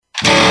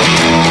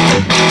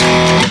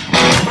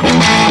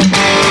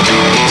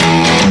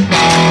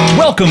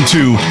Welcome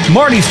to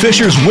Marty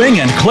Fisher's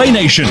Wing and Clay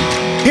Nation.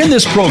 In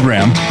this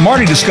program,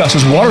 Marty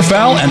discusses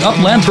waterfowl and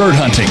upland bird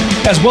hunting,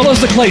 as well as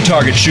the clay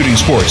target shooting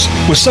sports,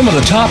 with some of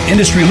the top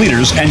industry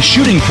leaders and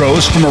shooting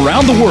pros from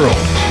around the world.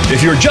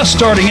 If you're just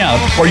starting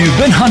out or you've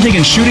been hunting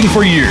and shooting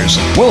for years,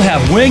 we'll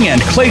have wing and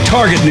clay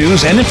target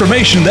news and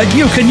information that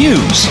you can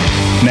use.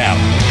 Now,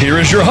 here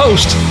is your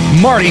host,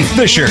 Marty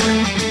Fisher.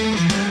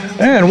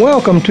 And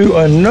welcome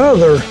to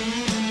another,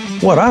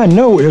 what I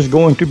know is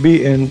going to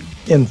be an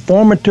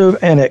informative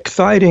and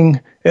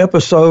exciting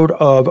episode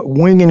of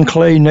Wing and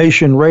Clay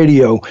Nation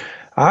Radio.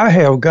 I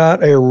have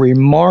got a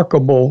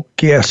remarkable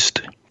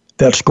guest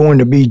that's going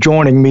to be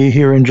joining me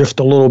here in just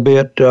a little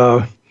bit.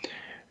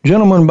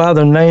 Gentleman by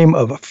the name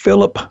of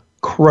Phillip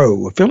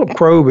Crowe. Phillip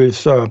Crowe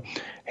is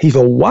he's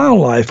a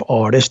wildlife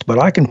artist, but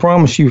I can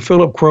promise you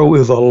Phillip Crowe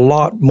is a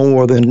lot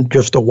more than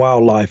just a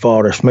wildlife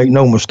artist. Make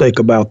no mistake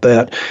about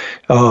that.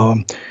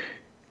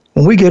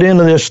 When we get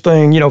into this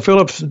thing, you know,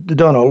 Phillip's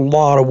done a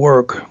lot of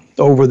work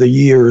over the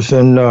years,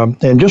 and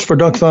just for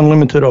Ducks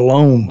Unlimited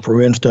alone,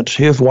 for instance,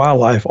 his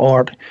wildlife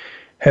art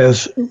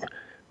has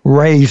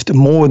raised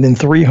more than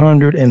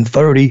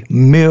 $330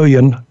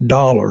 million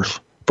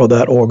for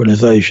that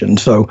organization.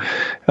 So,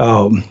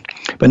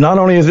 but not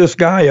only is this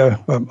guy a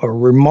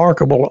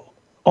remarkable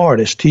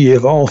artist, he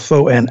is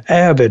also an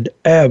avid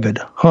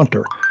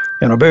hunter,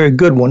 and a very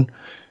good one.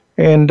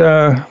 And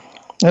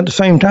at the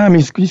same time,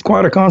 he's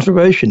quite a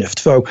conservationist.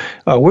 So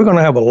we're going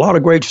to have a lot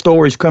of great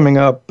stories coming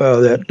up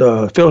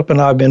that Phillip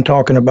and I have been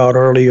talking about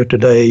earlier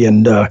today,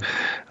 and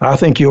I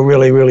think you'll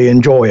really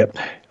enjoy it.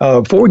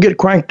 Before we get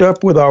cranked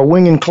up with our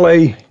Wing and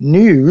Clay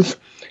news,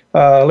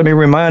 let me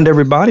remind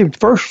everybody, the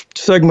first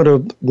segment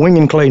of Wing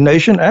and Clay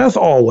Nation, as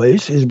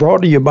always, is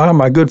brought to you by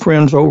my good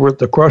friends over at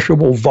the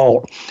Crushable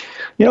Vault.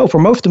 You know, for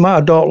most of my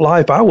adult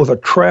life, I was a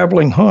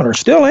traveling hunter,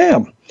 still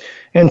am.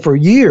 And for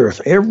years,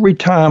 every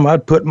time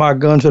I'd put my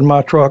guns in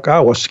my truck, I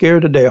was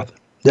scared to death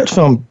that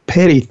some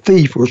petty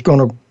thief was going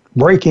to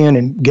break in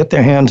and get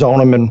their hands on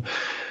them, and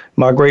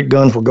my great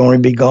guns were going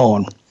to be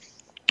gone.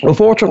 Well,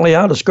 fortunately,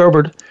 I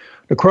discovered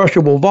the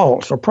Crushable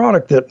Vaults, a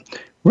product that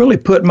really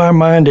put my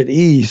mind at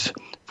ease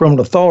from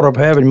the thought of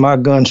having my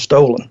gun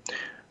stolen.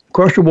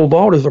 Crushable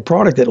Vault is a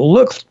product that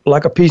looks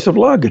like a piece of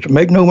luggage.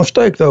 Make no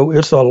mistake, though,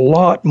 it's a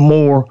lot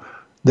more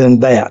than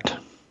that.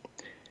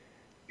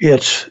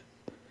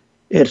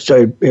 It's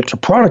a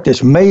product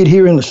that's made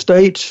here in the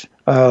States.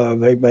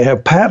 They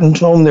have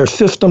patents on their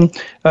system.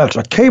 It's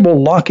a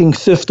cable locking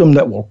system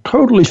that will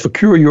totally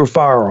secure your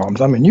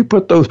firearms. I mean, you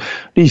put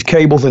these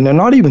cables, and they're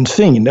not even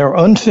seen. They're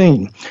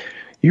unseen.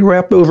 You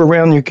wrap those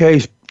around your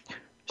case,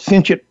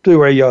 cinch it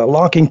to a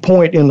locking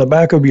point in the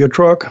back of your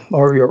truck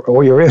or your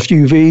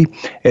SUV,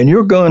 and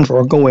your guns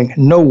are going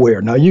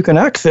nowhere. Now, you can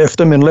access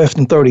them in less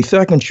than 30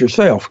 seconds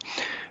yourself,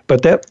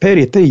 but that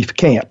petty thief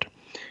can't.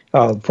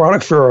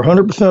 Products are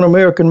 100%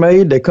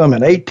 American-made. They come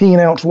in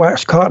 18-ounce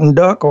wax cotton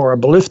duck or a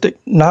ballistic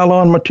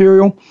nylon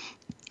material.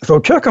 So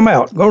check them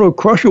out. Go to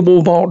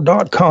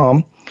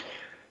crushablevault.com.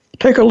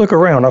 Take a look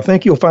around. I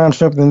think you'll find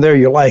something there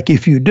you like.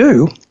 If you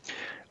do,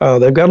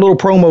 they've got a little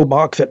promo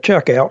box at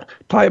checkout.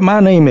 Type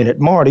my name in it,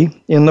 Marty,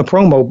 in the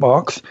promo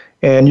box,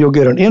 and you'll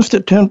get an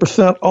instant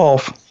 10%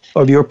 off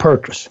of your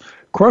purchase.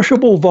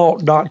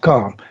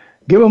 crushablevault.com.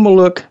 Give them a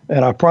look,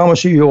 and I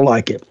promise you'll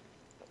like it.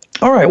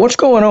 All right, what's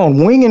going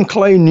on? Wing and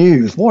Clay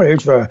news. Boy,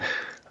 there's a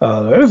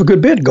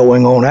good bit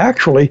going on,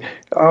 actually.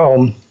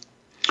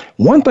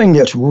 One thing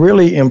that's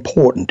really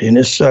important, and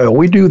it's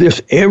we do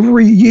this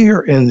every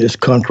year in this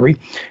country,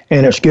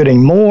 and it's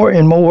getting more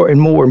and more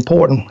and more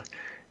important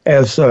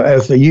as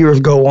the years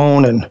go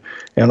on,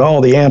 and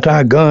all the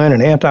anti-gun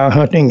and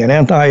anti-hunting and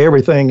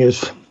anti-everything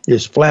is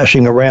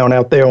flashing around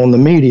out there on the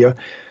media.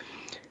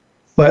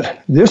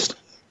 But this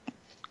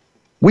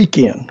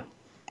weekend,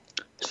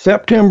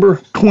 September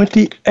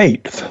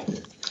 28th,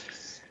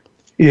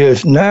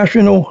 is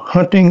National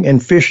Hunting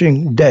and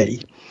Fishing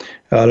Day.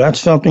 That's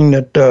something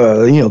that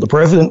the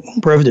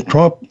President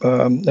Trump,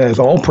 as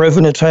all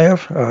presidents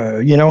have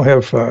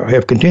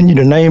continued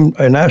to name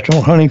a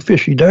National Hunting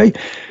Fishing Day.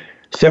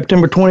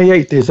 September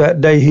 28th is that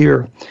day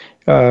here,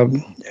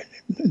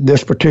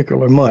 this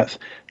particular month.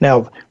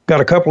 Now,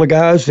 got a couple of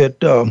guys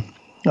that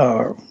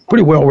are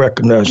pretty well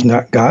recognized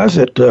guys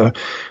that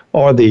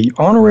are the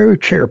honorary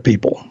chair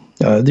people.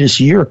 This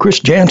year, Chris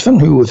Jansen,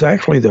 who was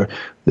actually the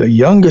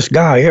youngest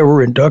guy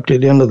ever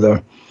inducted into the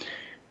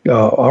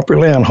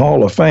Upland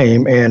Hall of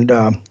Fame, and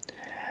an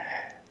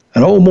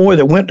old boy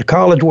that went to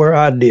college where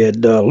I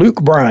did,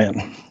 Luke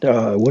Bryan,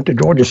 went to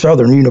Georgia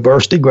Southern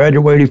University,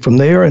 graduated from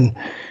there, and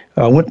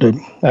went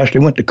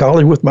to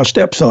college with my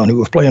stepson, who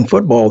was playing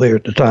football there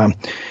at the time.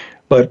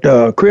 But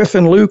Chris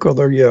and Luke are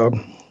the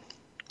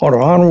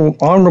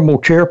honorable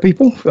chair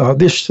people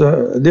this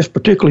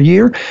particular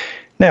year.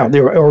 Now,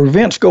 there are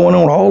events going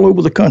on all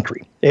over the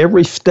country.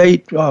 Every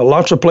state,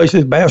 lots of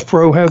places. Bass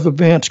Pro has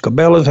events.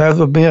 Cabela's has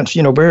events,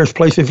 various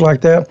places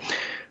like that.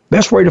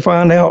 Best way to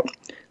find out,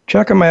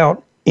 check them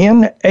out,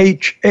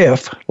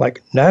 NHF,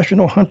 like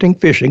National Hunting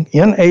Fishing,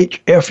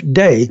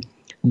 nhfday.org.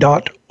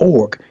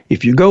 wingshooting.org.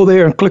 If you go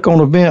there and click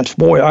on events,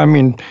 boy, I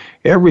mean,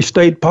 every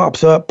state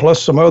pops up,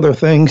 plus some other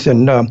things,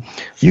 and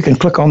you can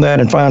click on that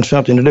and find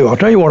something to do. I'll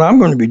tell you what I'm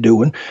going to be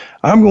doing.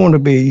 I'm going to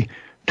be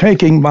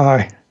taking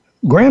my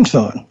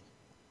grandson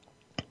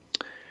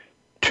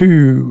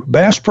to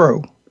Bass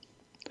Pro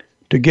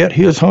to get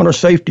his hunter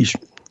safety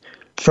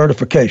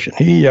certification.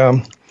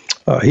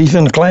 He's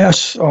in the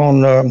class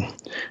on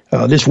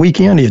this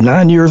weekend. He's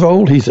 9 years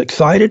old. He's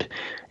excited,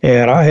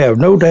 and I have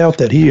no doubt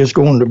that he is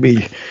going to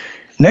be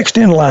next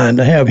in line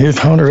to have his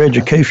hunter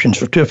education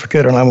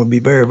certificate, and I'm going to be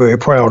very, very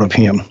proud of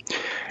him.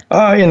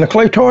 In the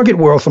clay target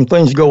world, some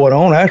things going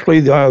on.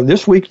 Actually,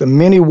 this week, the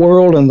Mini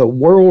World and the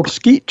World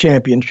Skeet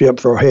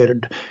Championships are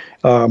heading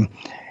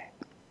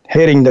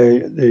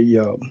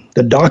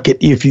the docket,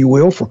 if you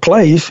will, for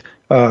clays.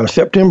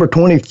 September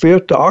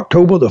 25th to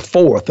October the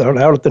 4th,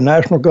 out at the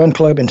National Gun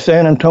Club in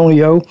San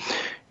Antonio.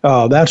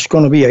 That's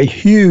going to be a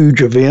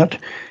huge event,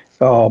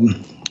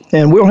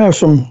 and we'll have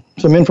some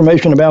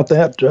information about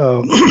that.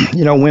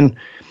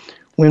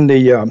 When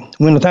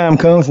the time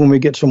comes, when we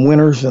get some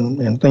winners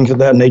and things of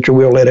that nature,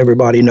 we'll let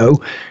everybody know.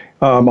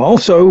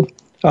 Also,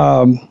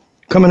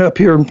 coming up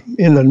here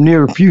in the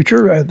near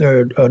future,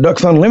 the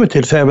Ducks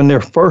Unlimited is having their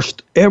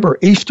first ever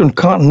Eastern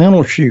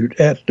Continental shoot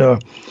at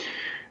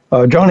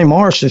Johnny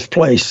Morris's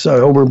place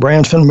over in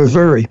Branson,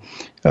 Missouri.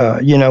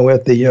 At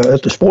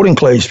the Sporting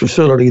Clays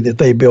facility that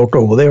they built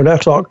over there.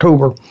 That's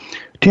October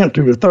 10th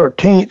through the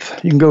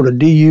 13th. You can go to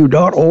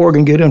du.org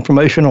and get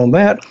information on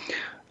that.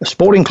 The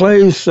Sporting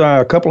Clays,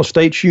 a couple of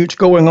state shoots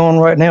going on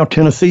right now.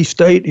 Tennessee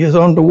State is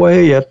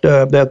underway at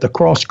the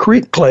Cross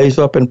Creek Clays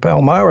up in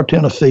Palmyra,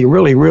 Tennessee.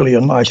 Really, really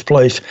a nice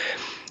place.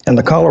 And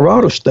the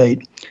Colorado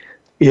State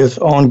is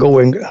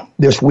ongoing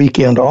this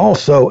weekend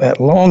also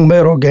at Long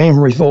Meadow Game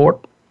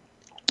Resort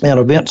and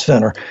Event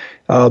Center.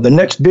 The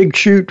next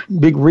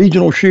big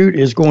regional shoot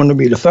is going to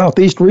be the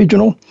Southeast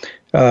Regional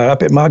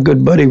up at my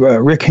good buddy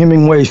Rick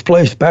Hemingway's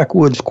place,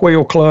 Backwoods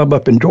Quail Club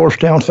up in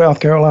Georgetown, South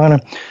Carolina.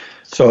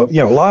 So,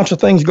 lots of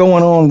things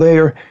going on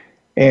there.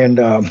 And,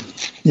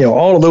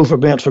 all of those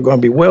events are going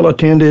to be well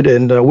attended,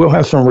 and we'll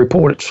have some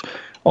reports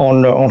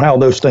on how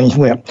those things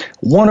went.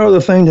 One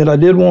other thing that I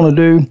did want to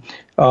do,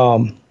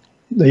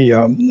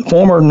 the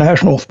former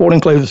National Sporting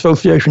Clays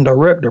Association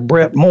Director,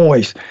 Brett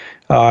Moyes,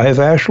 has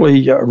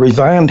actually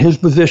resigned his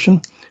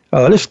position.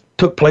 This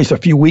took place a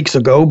few weeks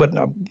ago, but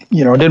I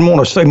didn't want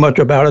to say much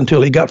about it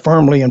until he got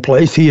firmly in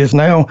place. He is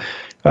now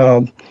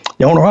the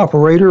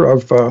owner-operator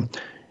of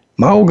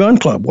my old gun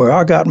club, where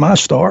I got my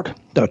start,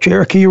 the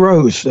Cherokee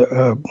Rose,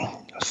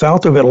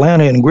 south of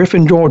Atlanta in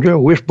Griffin, Georgia.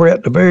 Wish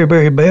Brett the very,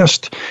 very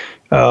best.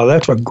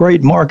 That's a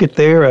great market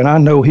there, and I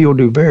know he'll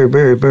do very,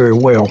 very, very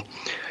well.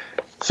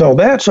 So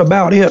that's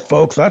about it,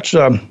 folks. That's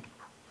a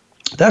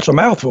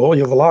mouthful.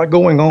 You have a lot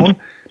going on,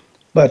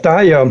 but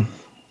I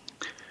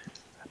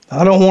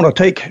don't want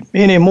to take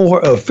any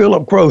more of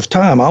Phillip Crowe's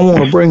time. I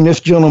want to bring this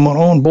gentleman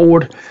on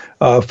board.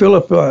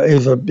 Phillip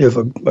is a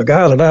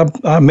guy that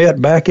I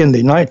met back in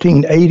the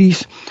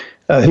 1980s.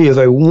 He is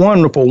a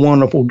wonderful,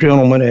 wonderful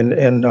gentleman,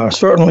 and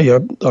certainly a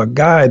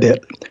guy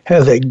that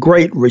has a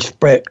great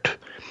respect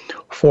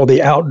for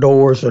the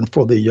outdoors and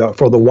for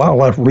the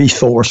wildlife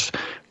resource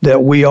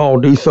that we all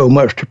do so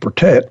much to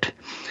protect.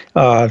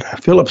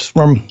 Phillip's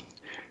from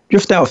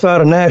just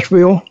outside of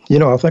Nashville,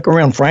 I think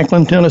around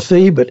Franklin,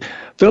 Tennessee. But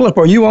Phillip,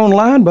 are you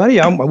online,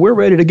 buddy? We're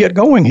ready to get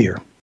going here.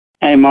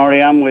 Hey,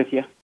 Marty, I'm with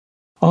you.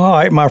 All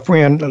right, my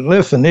friend.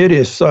 Listen, it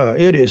is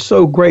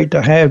so great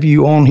to have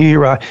you on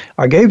here.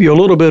 I gave you a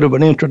little bit of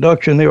an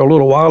introduction there a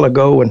little while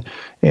ago, and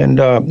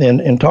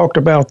talked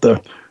about the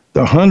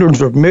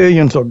hundreds of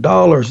millions of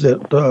dollars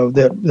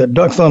that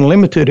Ducks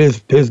Unlimited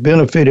has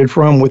benefited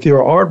from with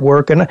your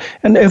artwork,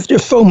 and there's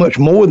just so much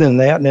more than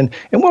that, and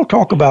we'll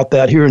talk about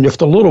that here in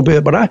just a little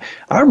bit. But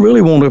I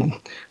really want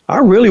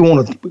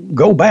to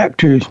go back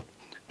to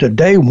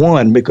day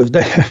one, because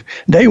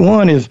day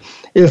one is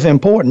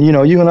important.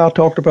 You and I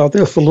talked about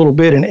this a little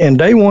bit, and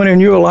day one in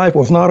your life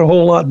was not a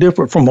whole lot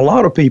different from a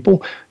lot of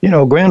people.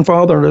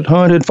 Grandfather that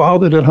hunted,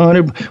 father that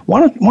hunted.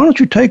 Why don't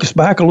you take us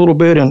back a little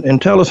bit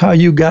and tell us how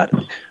you got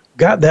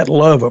that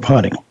love of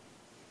hunting?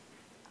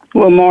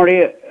 Well,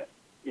 Marty,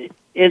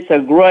 it's a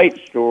great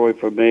story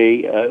for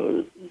me.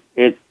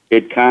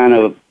 It kind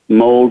of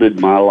molded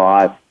my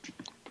life.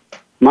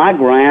 My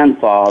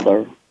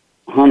grandfather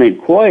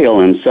hunted quail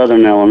in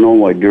southern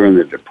Illinois during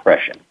the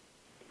Depression.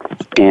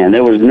 And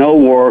there was no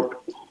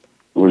work,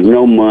 there was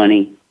no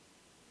money.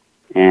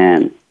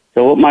 And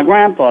so what my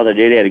grandfather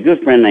did, he had a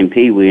good friend named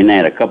Pee Wee, and they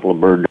had a couple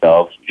of bird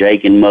dogs,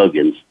 Jake and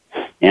Muggins.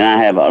 And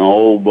I have an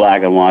old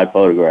black and white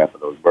photograph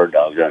of those bird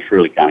dogs. That's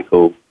really kind of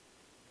cool.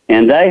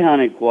 And they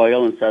hunted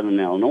quail in southern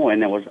Illinois,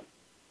 and there was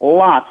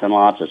lots and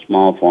lots of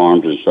small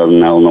farms in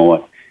southern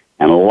Illinois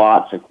and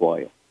lots of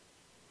quail.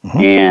 Mm-hmm.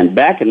 And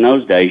back in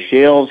those days,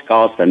 shells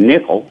cost a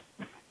nickel,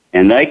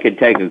 and they could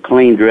take a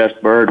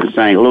clean-dressed bird to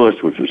St. Louis,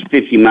 which was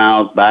 50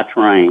 miles by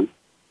train,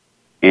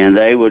 and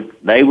they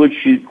would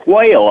shoot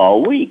quail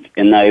all week,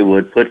 and they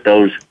would put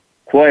those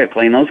quail,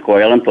 clean those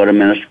quail, and put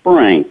them in a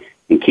spring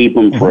and keep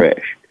them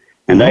fresh.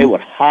 And they would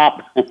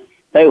hop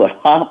they would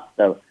hop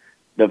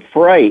the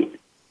freight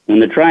when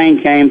the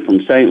train came from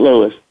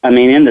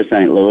into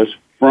St. Louis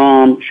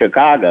from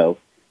Chicago,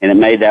 and it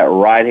made that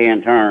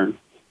right-hand turn.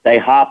 They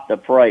hopped the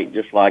freight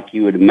just like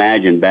you would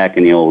imagine back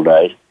in the old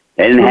days.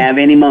 They didn't have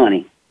any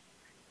money,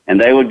 and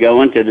they would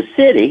go into the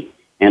city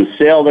and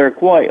sell their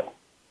quail.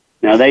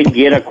 Now, they'd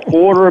get a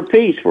quarter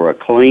apiece for a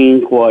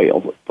clean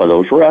quail for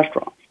those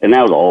restaurants, and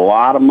that was a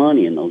lot of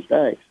money in those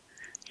days.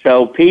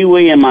 So Pee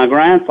Wee and my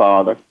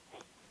grandfather,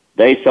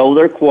 they sold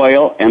their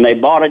quail, and they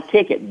bought a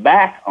ticket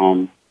back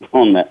on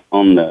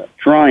the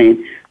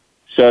train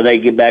so they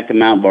get back to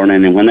Mount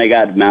Vernon. And when they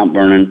got to Mount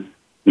Vernon,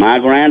 my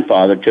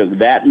grandfather took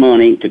that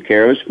money, took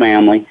care of his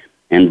family,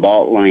 and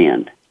bought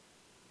land.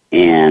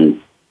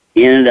 And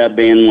ended up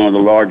being one of the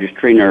largest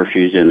tree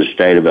nurseries in the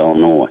state of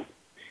Illinois,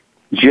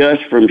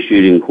 just from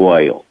shooting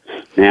quail.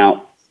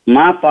 Now,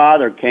 my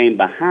father came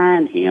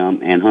behind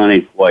him and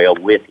hunted quail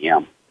with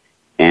him.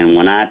 And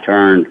when I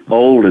turned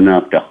old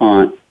enough to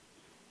hunt,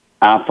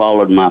 I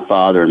followed my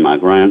father and my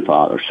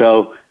grandfather.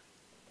 So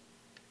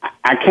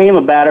I came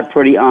about it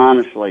pretty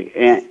honestly,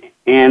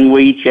 and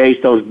we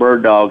chased those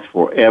bird dogs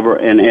forever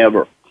and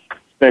ever,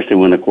 especially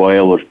when the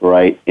quail was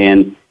great.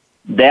 And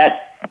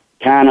that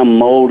kind of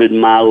molded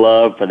my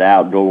love for the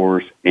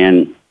outdoors.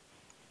 And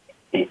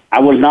I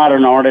was not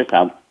an artist.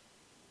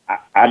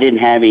 I didn't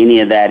have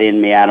any of that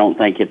in me, I don't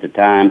think, at the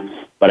time,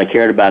 but I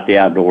cared about the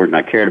outdoors, and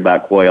I cared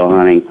about quail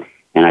hunting,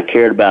 and I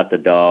cared about the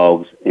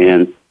dogs,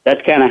 and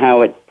that's kind of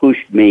how it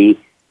pushed me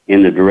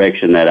in the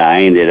direction that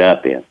I ended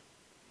up in.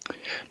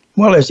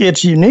 Well,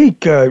 it's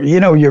unique.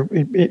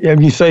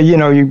 You say, you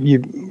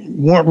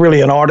weren't really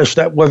an artist.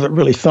 That wasn't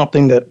really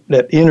something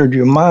that entered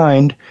your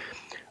mind.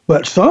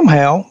 But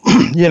somehow,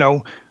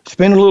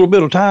 spend a little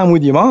bit of time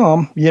with your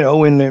mom,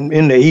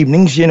 in the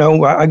evenings,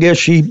 I guess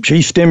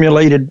she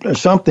stimulated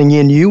something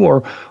in you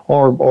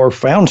or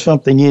found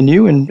something in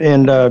you, and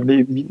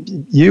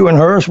you and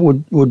hers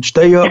would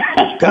stay up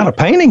kind of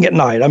painting at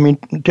night. I mean,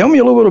 tell me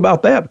a little bit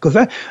about that, because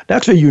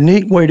that's a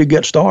unique way to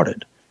get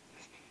started.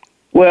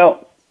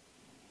 Well,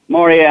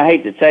 Marty, I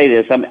hate to say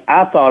this.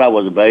 I thought I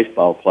was a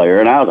baseball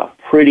player, and I was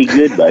a pretty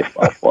good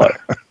baseball player.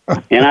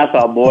 And I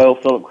thought, boy,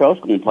 Phillip Crowe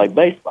going to play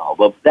baseball.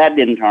 But that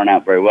didn't turn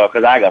out very well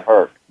because I got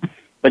hurt.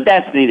 But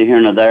that's neither here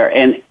nor there.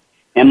 And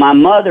my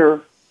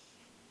mother,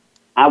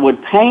 I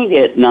would paint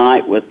at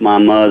night with my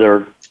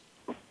mother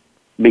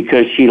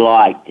because she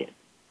liked it.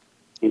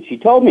 And she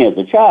told me as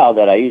a child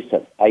that I used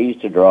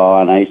to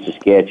draw and I used to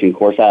sketch. And, of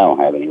course, I don't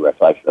have any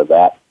recollection of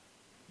that.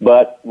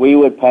 But we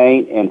would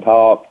paint and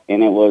talk,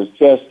 and it was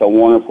just a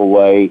wonderful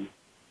way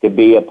to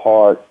be a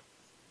part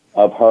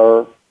of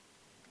her.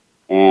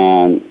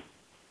 And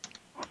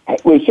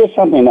it was just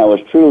something that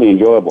was truly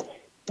enjoyable.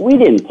 We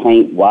didn't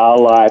paint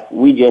wildlife.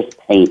 We just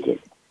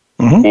painted.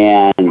 Mm-hmm.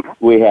 And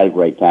we had a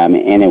great time,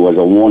 and it was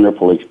a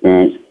wonderful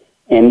experience.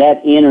 And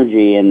that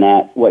energy and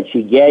that, what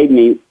she gave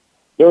me,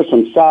 there was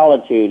some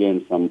solitude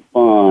and some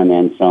fun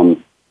and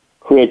some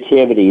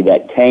creativity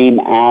that came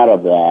out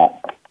of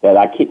that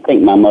I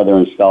think my mother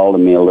installed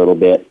in me a little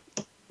bit.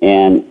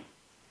 And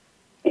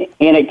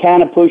it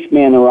kind of pushed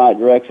me in the right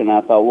direction.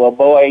 I thought, well,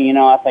 boy,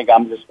 I think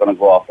I'm just going to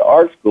go off to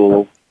art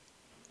school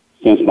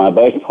since my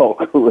baseball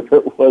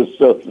career was,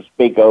 so to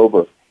speak,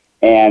 over.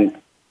 And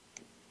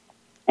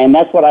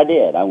that's what I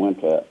did. I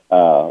went to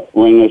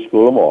Ringling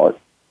School of Art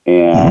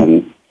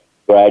and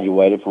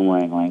graduated from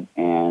Ringling.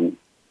 And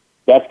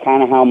that's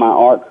kind of how my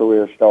art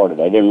career started.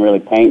 I didn't really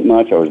paint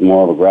much. I was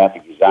more of a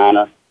graphic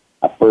designer.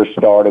 I first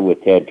started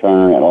with Ted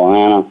Turner in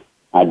Atlanta.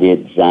 I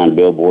did design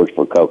billboards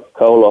for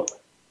Coca-Cola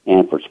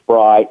and for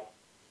Sprite,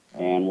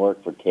 and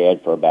worked for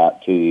Ted for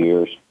about 2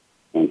 years,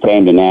 and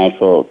came to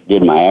Nashville,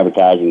 did my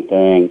advertising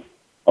thing,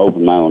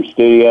 opened my own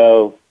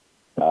studio,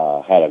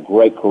 had a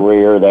great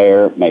career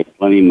there, made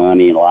plenty of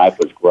money, and life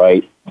was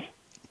great.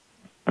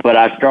 But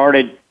I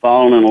started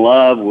falling in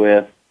love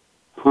with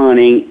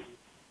hunting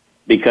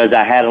because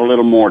I had a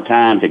little more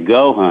time to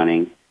go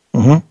hunting.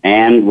 Mm-hmm.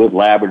 And with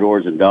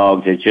Labradors and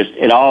dogs,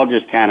 it all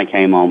just kind of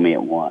came on me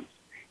at once,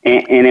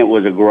 and it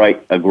was a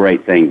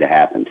great thing to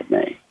happen to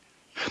me.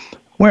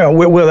 Well,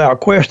 without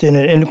question,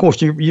 and of course,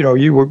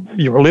 you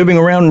were living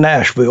around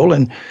Nashville,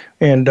 and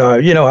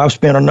I've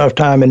spent enough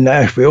time in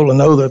Nashville to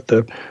know that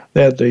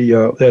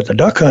the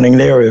duck hunting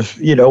there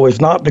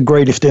is not the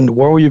greatest in the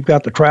world. You've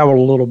got to travel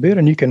a little bit,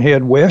 and you can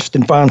head west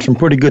and find some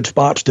pretty good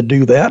spots to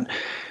do that.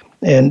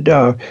 And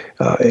I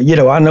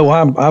know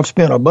I've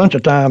spent a bunch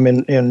of time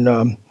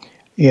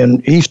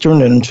in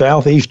eastern and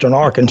southeastern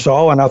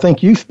Arkansas, and I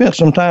think you spent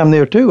some time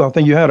there too. I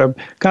think you had a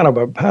kind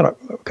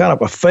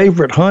of a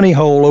favorite honey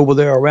hole over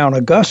there around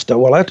Augusta.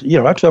 Well,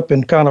 that's up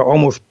in kind of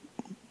almost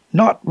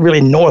not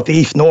really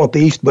northeast,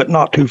 but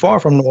not too far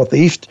from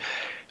northeast.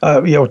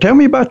 Tell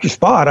me about your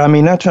spot. I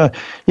mean, that's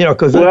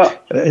because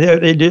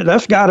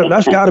that's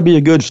got to be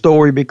a good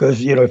story,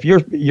 because if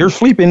you're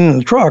sleeping in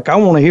the truck, I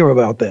want to hear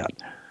about that.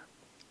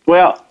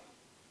 Well,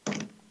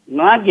 when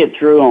I get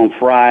through on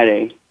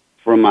Friday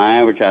from my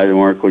advertising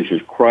work, which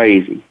is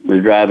crazy, it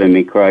was driving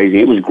me crazy.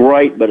 It was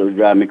great, but it was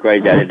driving me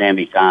crazy. I didn't have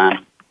any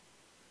time.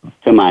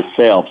 to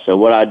myself. So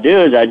what I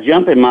do is I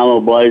jump in my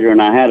little Blazer,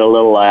 and I had a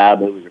little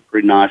lab. It was a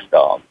pretty nice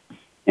dog.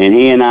 And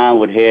he and I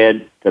would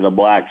head to the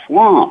Black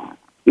Swamp,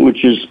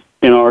 which is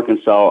in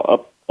Arkansas,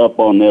 up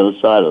on the other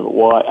side of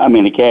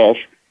the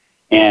cache.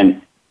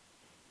 And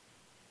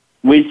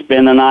we'd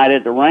spend the night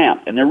at the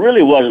ramp. And there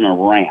really wasn't a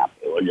ramp.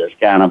 It was just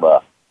kind of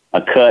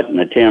a cut in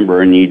the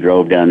timber, and you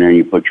drove down there and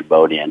you put your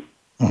boat in.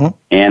 Mm-hmm.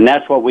 And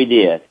that's what we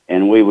did.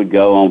 And we would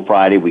go on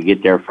Friday. We'd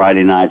get there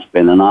Friday night,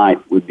 spend the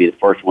night. We'd be the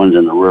first ones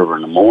in the river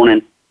in the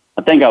morning.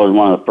 I think I was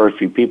one of the first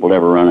few people to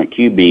ever run a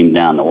Q-beam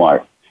down the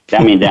water.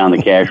 Down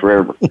the Cache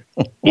River.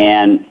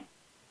 And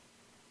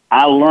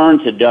I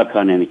learned to duck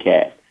hunt in the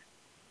cache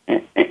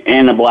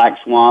and the Black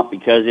Swamp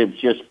because it's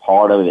just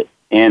part of it.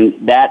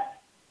 And that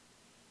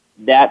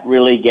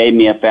really gave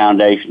me a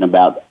foundation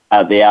about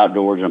the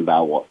outdoors and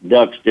about what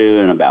ducks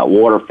do and about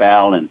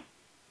waterfowl. And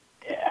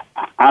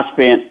I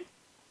spent,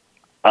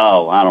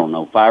 5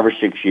 or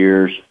 6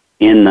 years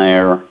in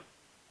there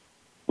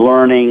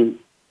learning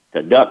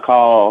to duck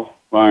call,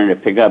 learning to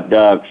pick up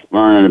ducks,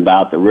 learning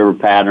about the river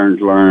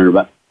patterns,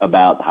 learning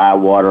about high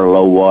water,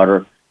 low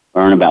water,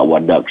 learn about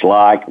what ducks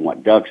like and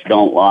what ducks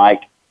don't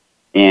like.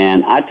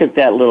 And I took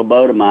that little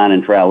boat of mine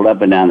and traveled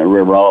up and down the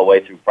river all the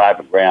way through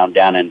private ground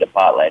down into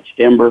potlatch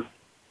timber.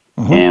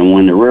 Mm-hmm. And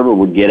when the river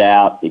would get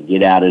out, it'd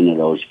get out into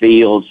those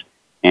fields,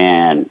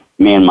 and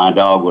me and my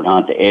dog would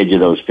hunt the edge of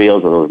those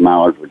fields where those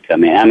mallards would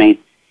come in. I mean,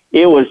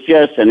 it was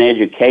just an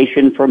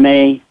education for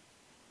me,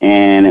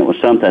 and it was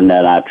something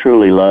that I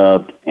truly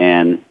loved,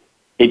 and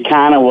it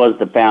kind of was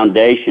the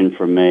foundation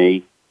for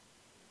me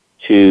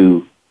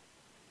to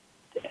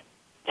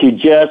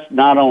just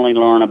not only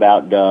learn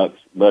about ducks,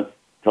 but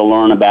to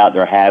learn about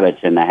their habits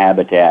and the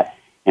habitat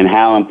and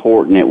how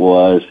important it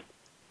was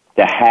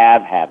to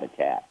have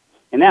habitat.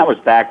 And that was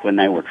back when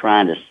they were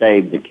trying to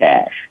save the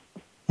cache.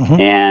 Mm-hmm.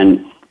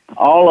 And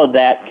all of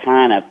that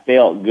kind of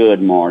felt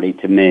good, Marty,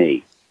 to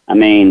me. I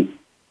mean,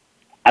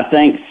 I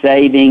think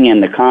saving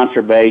and the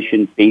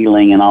conservation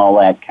feeling and all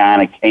that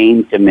kind of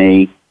came to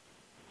me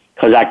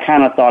because I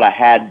kind of thought I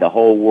had the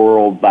whole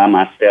world by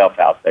myself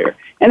out there.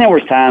 And there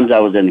was times I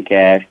was in the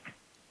cache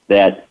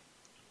that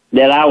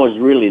I was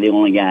really the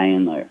only guy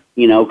in there,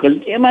 because,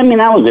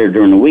 I was there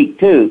during the week,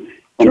 too,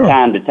 from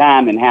time to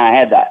time, and how I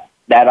had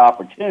that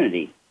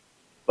opportunity.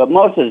 But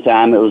most of the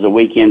time, it was a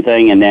weekend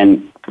thing, and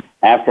then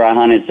after I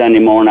hunted Sunday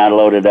morning, I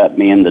loaded up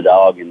me and the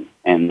dog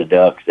and the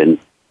ducks, and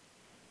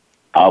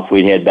off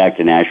we'd head back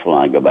to Nashville,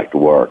 and I'd go back to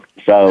work.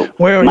 So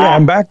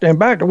and back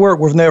to work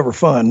was never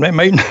fun.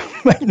 Make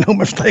no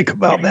mistake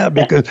about that,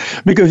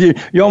 because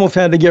you almost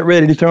had to get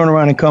ready to turn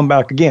around and come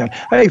back again.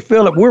 Hey,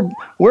 Philip,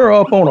 we're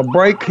up on a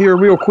break here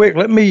real quick.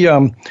 Let me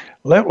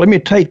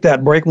take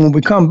that break. When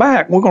we come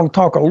back, we're going to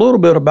talk a little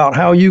bit about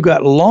how you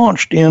got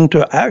launched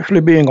into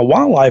actually being a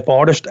wildlife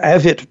artist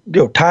as it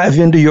ties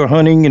into your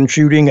hunting and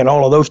shooting and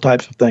all of those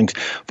types of things.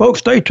 Folks,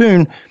 stay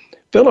tuned.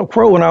 Phillip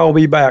Crowe and I will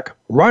be back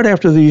right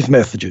after these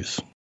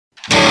messages.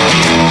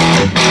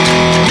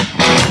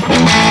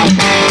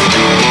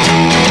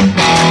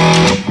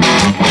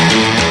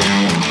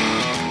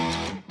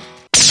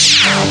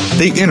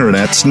 The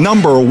Internet's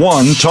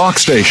 #1 talk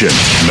station.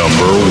 #1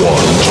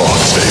 talk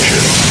station.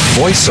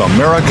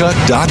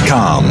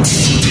 VoiceAmerica.com.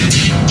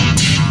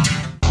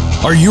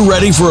 Are you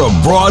ready for a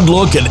broad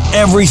look at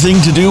everything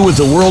to do with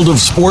the world of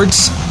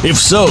sports? If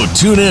so,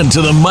 tune in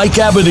to the Mike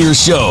Abadir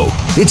Show.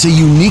 It's a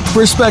unique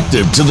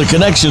perspective to the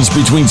connections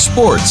between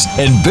sports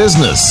and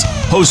business.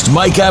 Host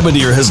Mike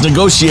Abadir has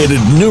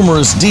negotiated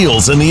numerous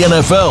deals in the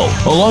NFL.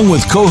 Along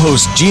with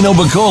co-host Gino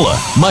Bacola,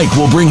 Mike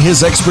will bring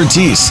his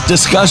expertise,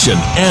 discussion,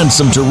 and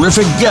some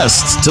terrific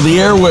guests to the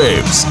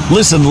airwaves.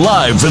 Listen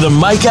live for the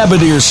Mike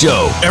Abadir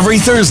Show every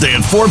Thursday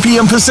at 4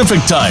 p.m.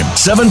 Pacific Time,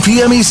 7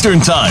 p.m. Eastern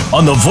Time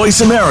on the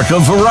Voice America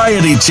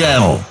Variety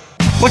Channel.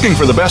 Looking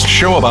for the best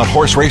show about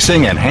horse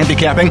racing and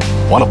handicapping?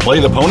 Want to play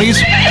the ponies?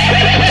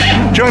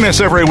 Join us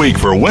every week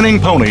for Winning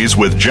Ponies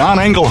with John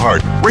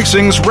Englehart,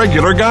 racing's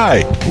regular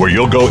guy, where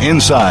you'll go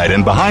inside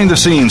and behind the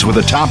scenes with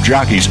the top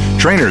jockeys,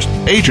 trainers,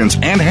 agents,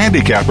 and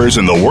handicappers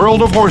in the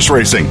world of horse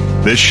racing.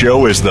 This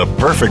show is the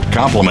perfect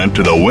complement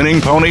to the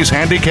Winning Ponies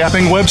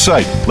handicapping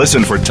website.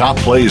 Listen for top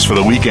plays for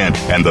the weekend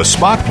and the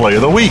spot play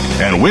of the week,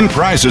 and win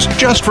prizes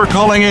just for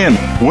calling in.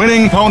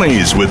 Winning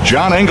Ponies with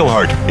John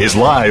Englehart is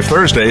live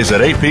Thursdays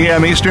at 8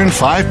 p.m. Eastern,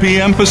 5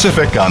 p.m.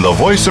 Pacific on the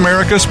Voice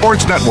America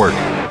Sports Network.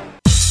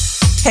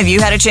 Have you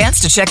had a chance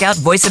to check out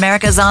Voice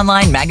America's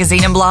online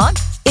magazine and blog?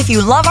 If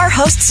you love our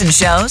hosts and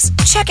shows,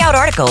 check out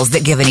articles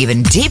that give an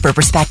even deeper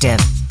perspective.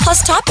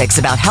 Plus topics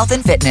about health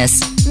and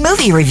fitness,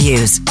 movie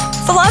reviews,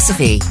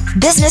 philosophy,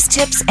 business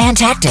tips and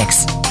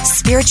tactics,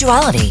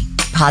 spirituality,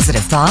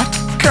 positive thought,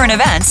 current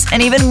events,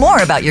 and even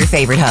more about your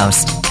favorite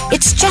host.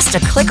 It's just a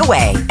click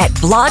away at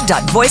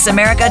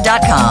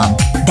blog.voiceamerica.com.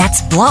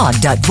 That's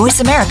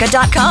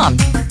blog.voiceamerica.com.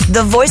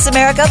 The Voice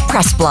America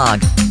Press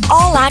Blog.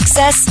 All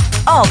access,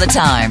 all the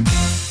time.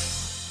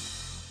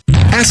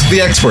 Ask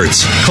the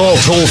experts. Call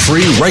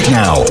toll-free right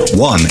now,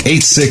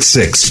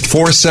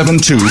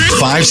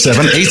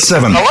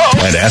 1-866-472-5787.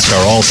 And ask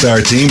our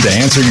All-Star team to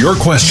answer your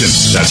question.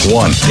 That's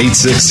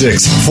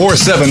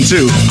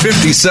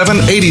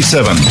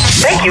 1-866-472-5787.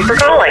 Thank you for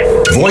calling.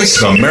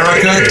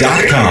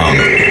 VoiceAmerica.com.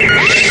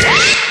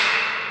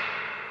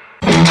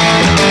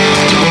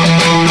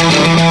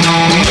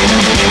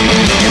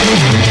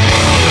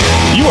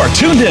 You are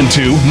tuned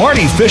into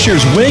Marty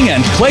Fisher's Wing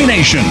and Clay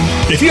Nation.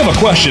 If you have a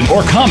question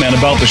or comment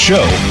about the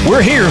show,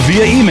 we're here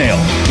via email,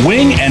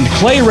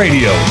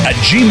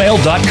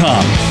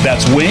 wingandclayradio@gmail.com.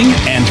 That's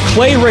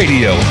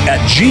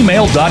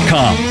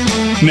wingandclayradio@gmail.com.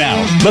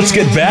 Now, let's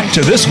get back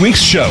to this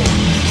week's show.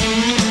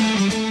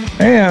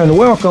 And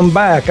welcome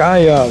back. I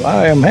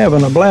am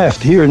having a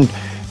blast hearing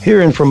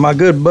from my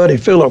good buddy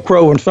Phillip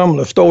Crowe and some of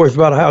the stories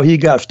about how he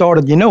got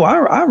started. You know,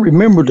 I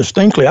remember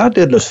distinctly, I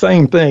did the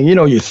same thing. You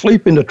know, you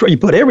sleep in the truck, you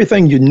put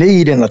everything you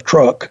need in the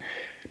truck,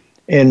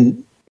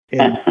 and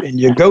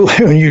you go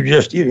there and you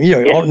just,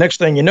 next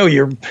thing you know,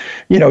 you're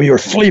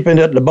sleeping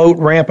at the boat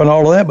ramp and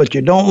all of that, but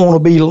you don't want to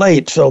be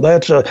late. So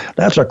that's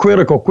a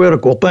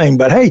critical thing.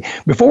 But hey,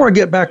 before I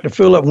get back to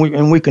Phillip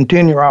and we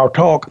continue our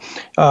talk,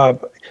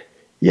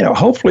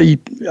 hopefully,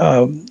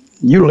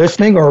 you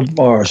listening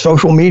or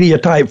social media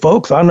type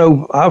folks, I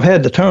know I've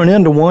had to turn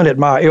into one at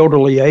my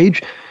elderly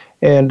age.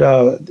 And,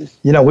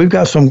 we've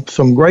got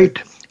some great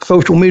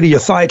social media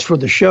sites for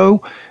the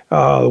show.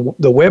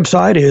 The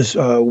website is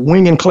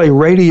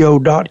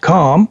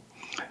wingandclayradio.com.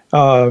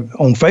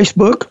 On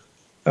Facebook,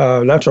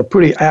 that's a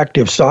pretty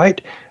active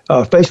site.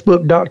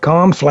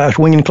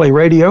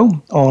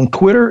 Facebook.com/wingandclayradio. On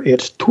Twitter,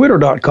 it's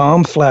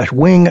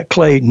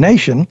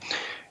twitter.com/wingclaynation.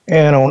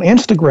 And on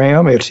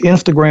Instagram, it's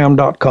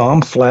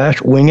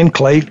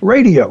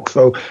instagram.com/wingandclayradio.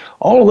 So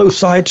all of those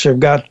sites have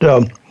got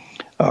some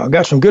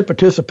good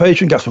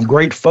participation, got some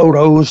great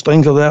photos,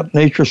 things of that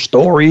nature,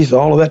 stories,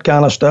 all of that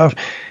kind of stuff.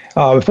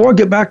 Before I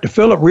get back to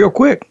Phillip real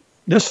quick,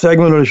 this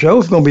segment of the show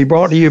is going to be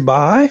brought to you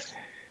by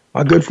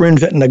my good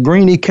friends at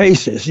Negrini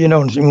Cases. You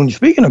know, when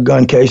speaking of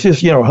gun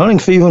cases, hunting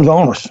season's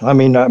on us. I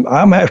mean,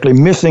 I'm actually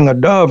missing a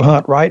dove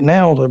hunt right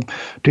now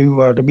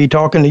to be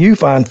talking to you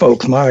fine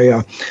folks.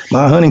 My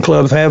hunting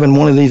club's having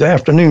one of these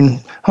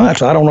afternoon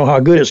hunts. I don't know how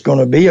good it's going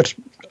to be. It's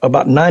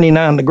about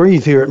 99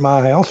 degrees here at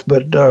my house,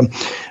 but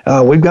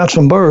we've got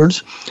some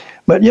birds.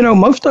 But,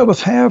 most of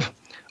us have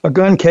a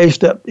gun case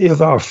that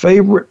is our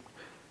favorite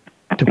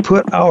to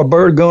put our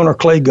bird gun or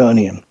clay gun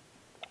in.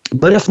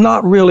 But it's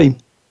not really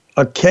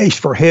a case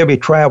for heavy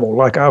travel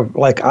like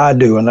I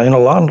do, and a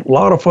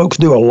lot of folks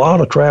do a lot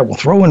of travel,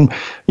 throwing,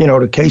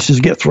 the cases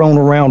get thrown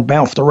around,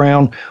 bounced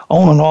around,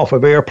 on and off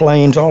of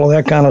airplanes, all of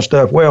that kind of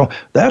stuff. Well,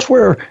 that's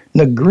where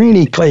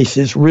Negrini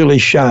cases really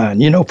shine.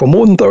 For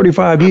more than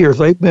 35 years,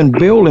 they've been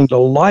building the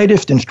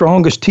lightest and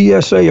strongest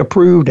TSA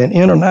approved and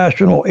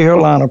international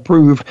airline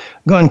approved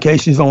gun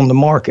cases on the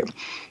market.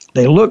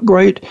 They look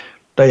great.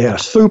 They have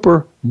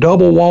super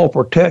double wall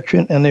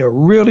protection, and they're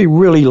really,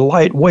 really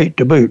lightweight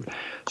to boot.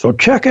 So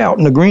check out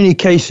Negrini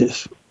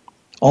Cases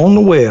on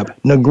the web,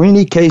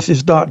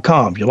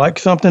 negrinicases.com. If you like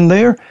something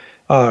there,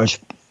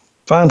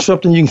 find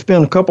something you can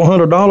spend a couple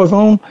 $100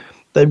 on.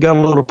 They've got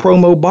a little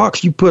promo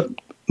box. You put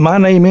my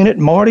name in it,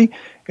 Marty,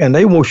 and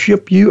they will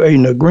ship you a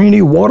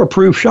Negrini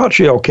waterproof shot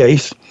shell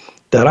case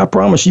that I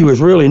promise you is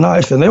really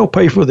nice, and they'll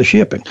pay for the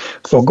shipping.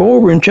 So go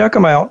over and check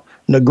them out,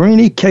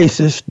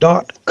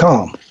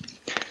 negrinicases.com.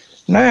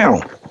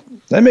 Now,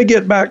 let me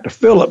get back to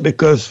Phillip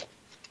because,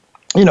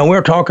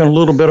 we're talking a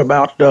little bit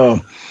about,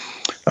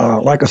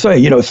 like I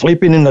say,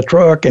 sleeping in the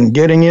truck and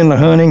getting into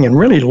hunting and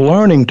really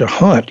learning to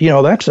hunt.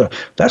 That's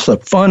a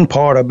fun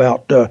part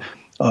about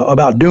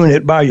doing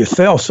it by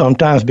yourself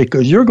sometimes,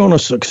 because you're going to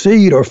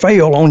succeed or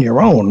fail on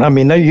your own. I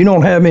mean, you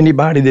don't have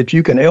anybody that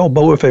you can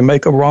elbow if they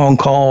make a wrong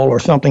call or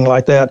something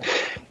like that.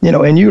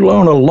 And you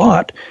learn a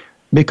lot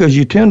because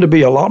you tend to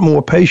be a lot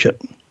more patient.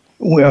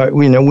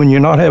 When you're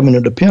not having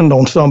to depend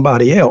on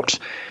somebody else.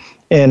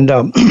 And,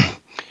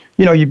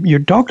 you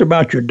talked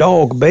about your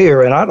dog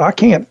Bear, and I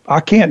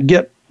can't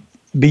get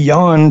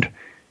beyond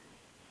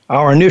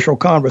our initial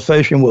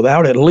conversation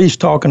without at least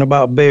talking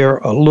about Bear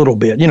a little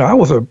bit. I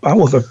was a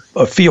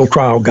field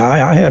trial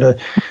guy. I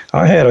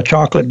had a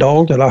chocolate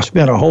dog that I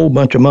spent a whole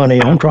bunch of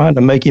money on trying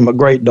to make him a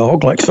great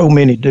dog, like so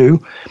many do.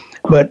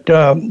 But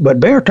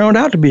Bear turned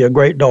out to be a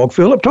great dog.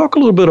 Phillip, talk a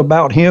little bit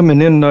about him,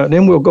 and then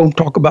we'll go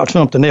talk about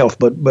something else.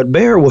 But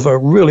Bear was a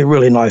really,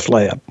 really nice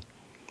lad.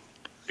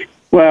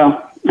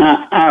 Well,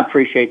 I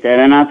appreciate that,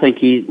 and I think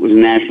he was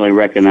nationally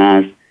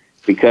recognized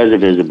because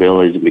of his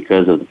abilities and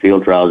because of the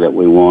field trials that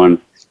we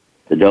won,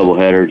 the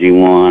doubleheaders he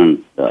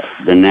won,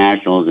 the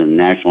nationals and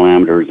national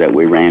amateurs that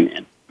we ran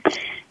in.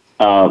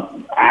 I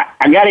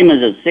got him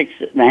as a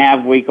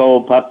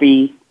 6.5-week-old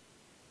puppy,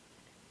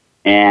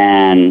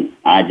 and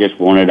I just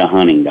wanted a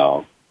hunting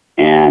dog,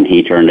 and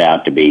he turned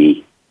out to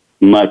be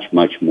much,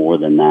 much more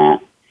than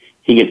that.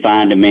 He could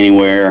find him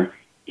anywhere.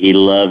 He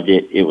loved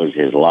it. It was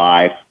his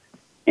life,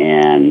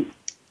 and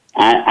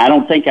I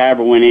don't think I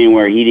ever went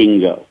anywhere he didn't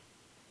go.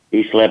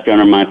 He slept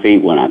under my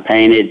feet when I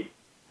painted.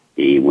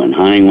 He went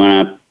hunting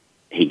when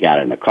he got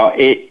in the car.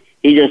 He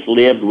just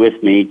lived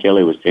with me till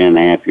he was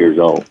 10.5 years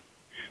old.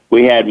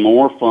 We had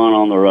more fun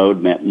on the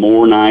road, met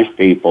more nice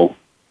people,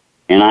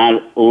 and I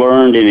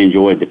learned and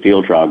enjoyed the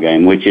field trial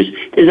game, which is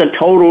a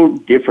total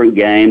different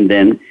game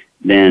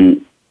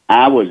than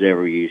I was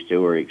ever used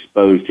to or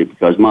exposed to,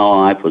 because my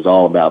life was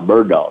all about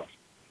bird dogs.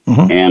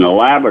 Mm-hmm. And a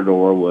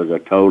Labrador was a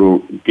total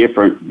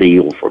different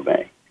deal for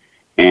me.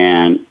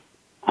 And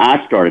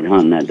I started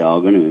hunting that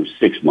dog when he was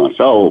 6 months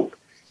old.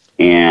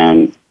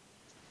 And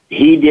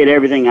he did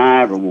everything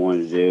I ever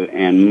wanted to do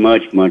and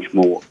much, much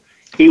more.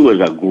 He was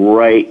a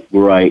great,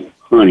 great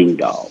hunting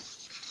dog.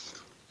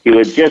 He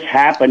would just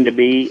happen to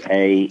be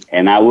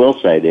and I will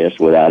say this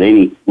without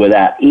any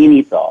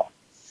thought,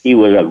 he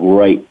was a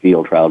great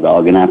field trial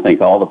dog. And I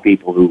think all the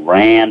people who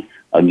ran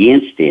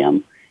against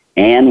him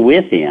and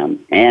with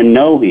him and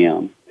know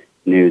him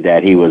knew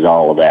that he was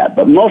all of that.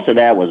 But most of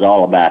that was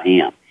all about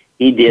him.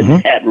 He did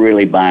mm-hmm. that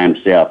really by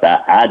himself.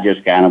 I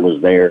just kind of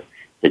was there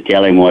to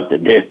tell him what to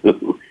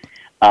do.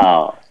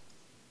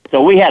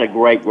 So we had a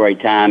great,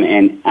 great time,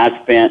 and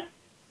I spent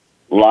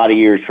a lot of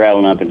years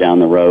traveling up and down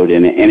the road,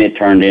 and it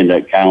turned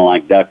into kind of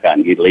like duck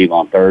hunting. You'd leave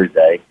on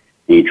Thursday,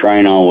 and you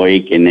train all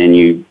week, and then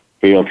you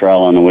field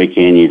trial on the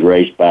weekend, you'd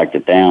race back to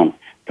town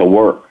to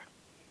work.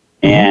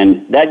 Mm-hmm.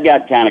 And that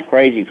got kind of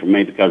crazy for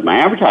me because my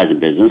advertising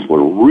business was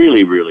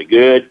really, really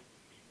good,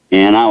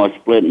 and I was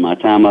splitting my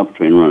time up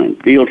between running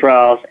field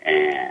trials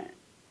and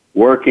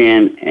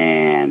working,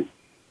 and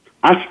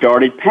I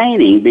started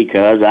painting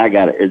because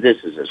this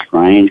is a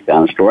strange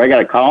kind of story. I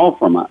got a call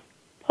from a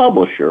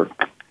publisher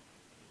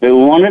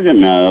who wanted to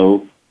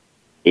know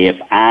if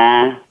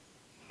I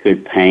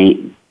could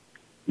paint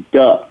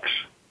ducks.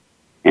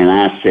 And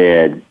I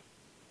said,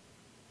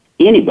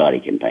 anybody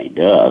can paint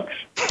ducks.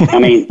 I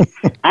mean,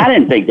 I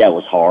didn't think that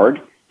was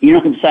hard. You know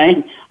what I'm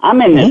saying? I'm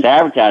in this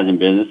advertising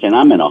business, and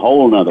I'm in a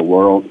whole other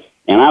world,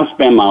 and I've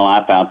spent my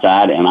life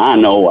outside, and I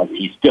know what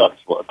these ducks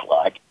look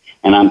like.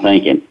 And I'm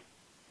thinking,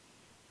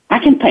 I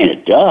can paint a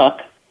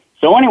duck.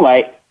 So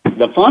anyway,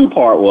 the fun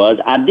part was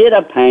I did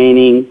a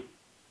painting,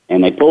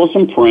 and they pulled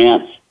some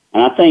prints,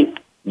 and I think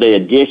the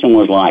edition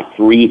was like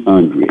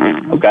 300,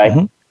 okay?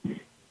 Mm-hmm.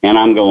 And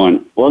I'm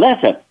going, well, I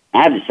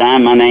had to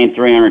sign my name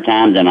 300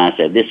 times, and I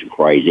said, this is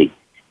crazy.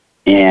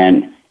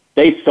 And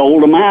they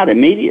sold them out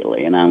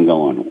immediately, and I'm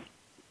going,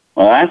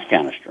 well, that's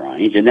kind of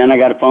strange. And then I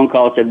got a phone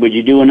call that said, would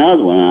you do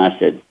another one? And I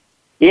said,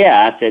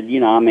 yeah. I said,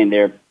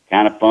 they're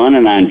kind of fun,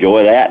 and I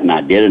enjoy that, and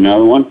I did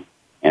another one.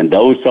 And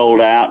those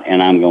sold out,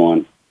 and I'm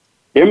going,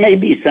 there may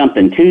be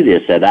something to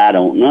this that I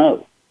don't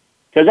know.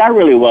 Because I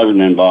really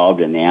wasn't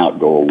involved in the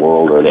outdoor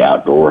world or the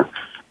outdoor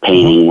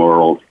painting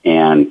world.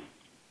 And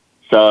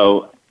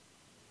so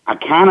I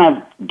kind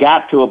of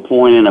got to a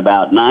point in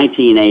about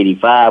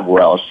 1985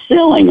 where I was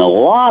selling a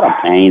lot of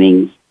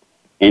paintings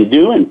and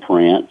doing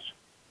prints.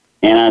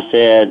 And I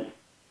said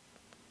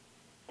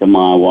to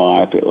my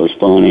wife, it was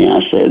funny,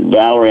 I said,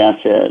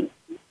 Valerie,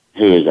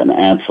 who is an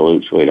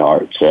absolute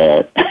sweetheart,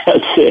 I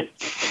said,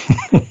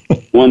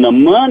 when the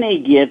money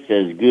gets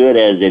as good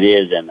as it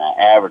is in the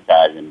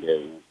advertising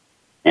business,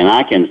 and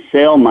I can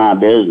sell my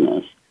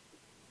business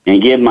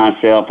and give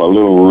myself a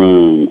little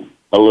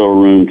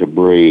room to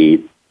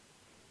breathe,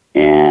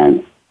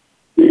 and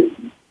I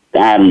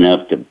had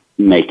enough to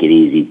make it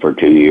easy for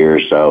 2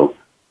 years. So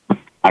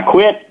I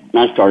quit, and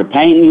I started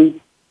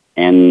painting,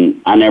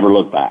 and I never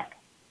looked back.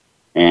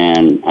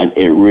 And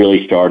it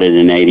really started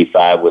in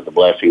 85 with the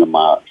blessing of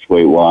my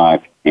sweet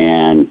wife,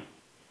 and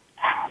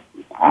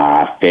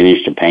I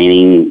finished a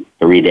painting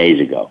 3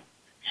 days ago.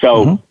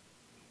 So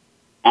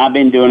I've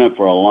been doing it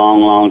for a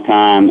long, long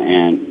time,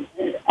 and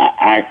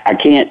I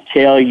can't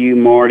tell you,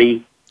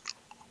 Marty,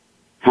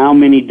 how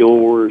many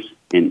doors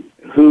and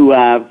who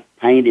I've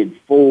painted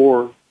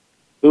for,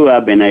 who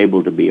I've been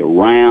able to be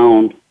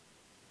around.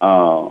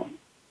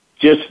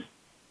 Just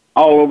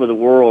all over the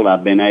world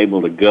I've been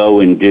able to go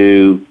and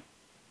do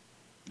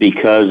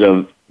because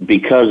of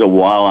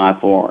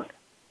wildlife art.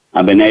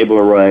 I've been able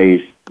to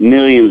raise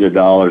millions of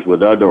dollars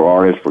with other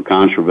artists for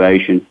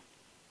conservation.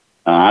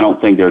 I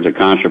don't think there's a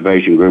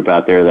conservation group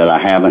out there that I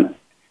haven't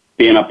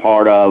been a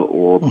part of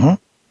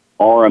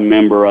or a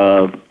member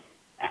of.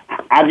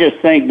 I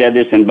just think that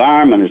this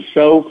environment is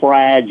so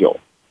fragile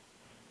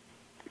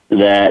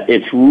that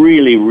it's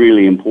really,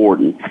 really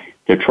important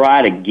to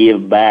try to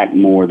give back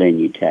more than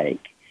you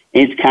take.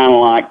 It's kind of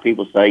like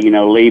people say,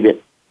 leave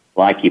it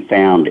like you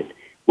found it.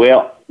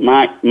 Well,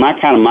 my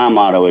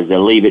motto is to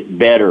leave it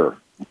better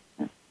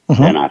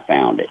than I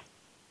found it.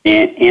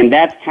 And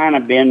that's kind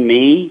of been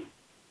me.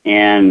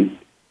 And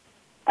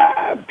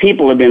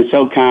people have been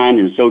so kind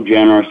and so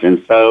generous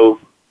and so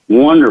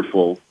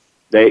wonderful.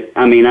 I've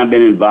been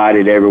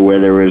invited everywhere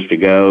there is to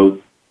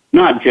go,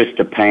 not just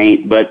to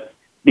paint, but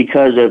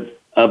because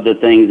of the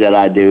things that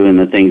I do and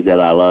the things that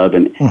I love.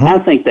 And I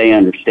think they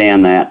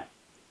understand that.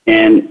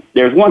 And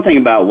there's one thing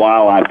about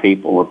wildlife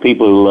people or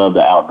people who love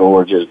the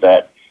outdoors is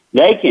that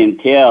they can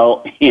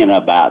tell in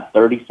about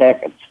 30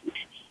 seconds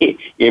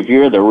if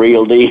you're the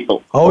real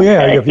deal. Oh,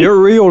 yeah. If you're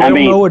real, they'll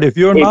know it. If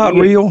you're not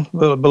real,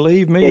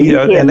 believe me,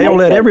 and they'll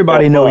let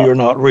everybody know you're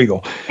not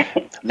real.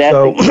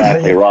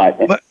 exactly right.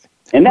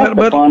 And that's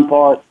the fun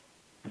part.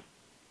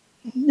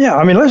 Yeah,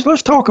 I mean,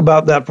 let's talk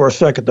about that for a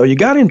second, though. You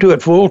got into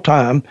it full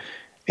time,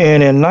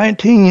 and in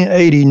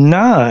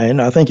 1989,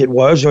 I think it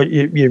was,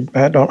 you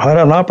had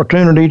an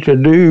opportunity to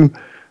do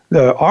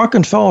the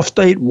Arkansas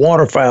State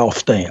waterfowl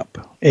stamp,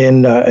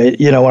 and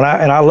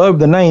and I love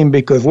the name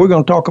because we're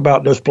going to talk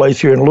about this place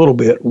here in a little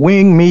bit.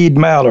 Wingmead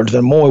mallards,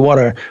 and boy, what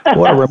a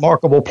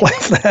remarkable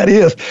place that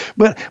is.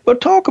 But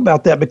talk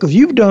about that, because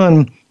you've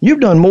done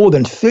more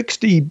than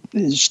 60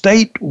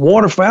 state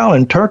waterfowl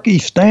and turkey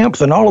stamps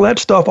and all of that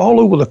stuff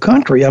all over the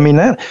country. I mean,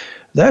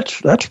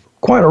 that's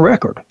quite a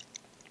record.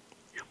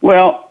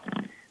 Well,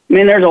 I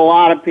mean, there's a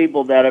lot of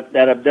people that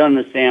have done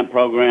the stamp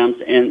programs,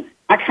 and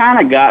I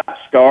kind of got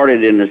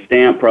started in the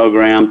stamp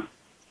program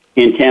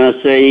in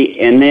Tennessee,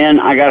 and then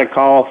I got a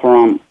call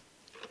from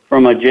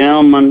a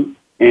gentleman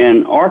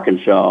in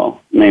Arkansas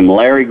named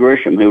Larry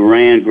Grisham, who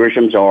ran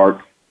Grisham's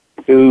Art,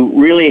 who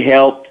really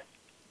helped.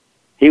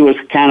 He was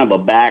kind of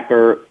a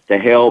backer to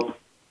help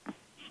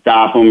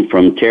stop them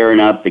from tearing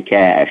up the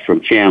cash,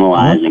 from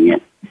channelizing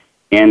it,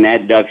 and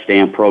that duck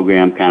stamp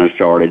program kind of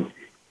started,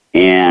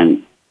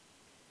 and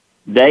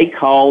they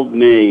called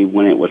me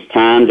when it was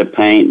time to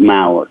paint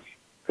mallards,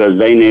 because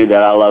they knew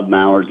that I loved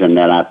mallards and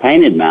that I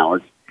painted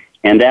mallards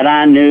and that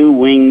I knew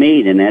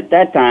wingmead. And at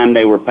that time,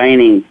 they were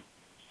painting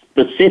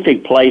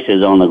specific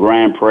places on the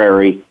Grand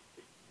Prairie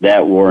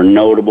that were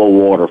notable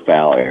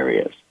waterfowl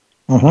areas.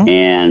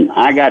 And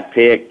I got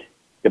picked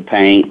to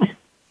paint,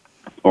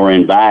 or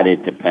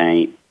invited to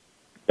paint,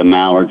 the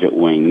mallards at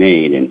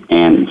wingmead.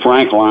 And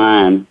Frank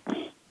Lyon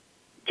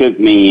took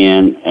me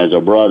in as a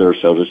brother,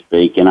 so to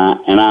speak, and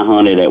I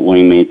hunted at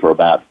wingmead for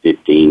about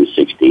 15,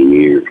 16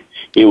 years.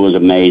 It was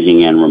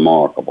amazing and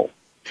remarkable.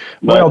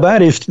 Well,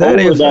 that is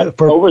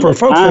for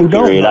folks who don't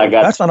know,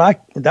 that's an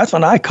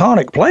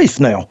iconic place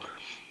now.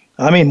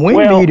 I mean,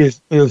 wingmead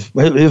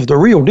is the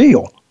real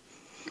deal.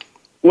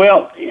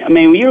 Well, I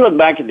mean, when you look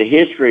back at the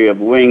history of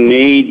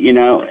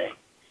wingmead,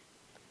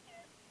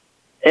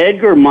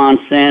 Edgar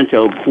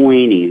Monsanto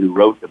Queenie, who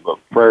wrote the book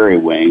Prairie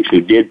Wings,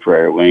 who did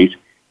Prairie Wings,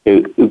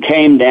 who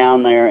came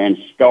down there and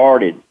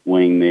started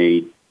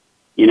wingmead,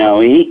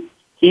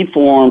 he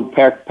formed,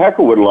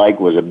 Peckerwood Lake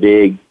was a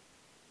big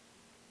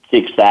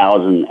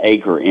 6,000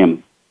 acre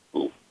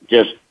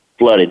just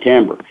flooded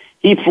timber.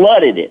 He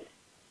flooded it,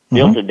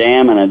 built a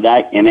dam and a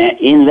dike, and it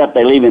ended up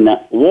they leaving the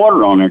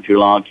water on there too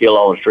long, killed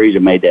all the trees,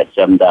 and made that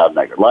 7,000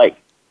 acre lake,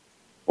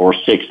 or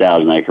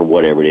 6,000 acre,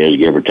 whatever it is,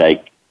 give or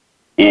take.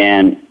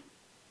 And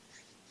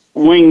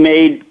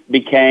wingmead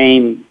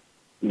became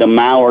the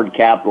mallard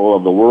capital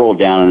of the world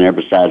down in there,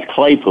 besides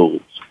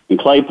Claypools. And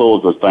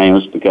Claypools was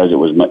famous because it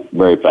was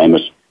very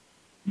famous,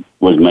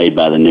 was made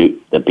by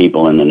the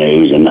people in the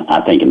news, and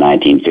I think in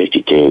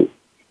 1952.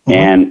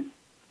 And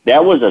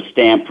that was a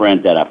stamp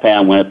print that I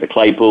found, went up to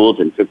Claypools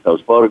and took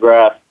those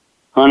photographs,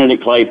 hunted at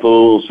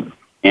Claypools,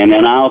 and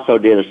then I also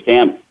did a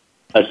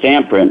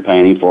stamp print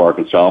painting for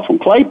Arkansas from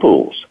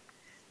Claypools.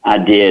 I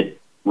did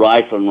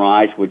Rifle and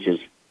Rice, which is,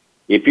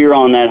 if you're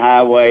on that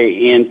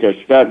highway into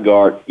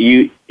Stuttgart,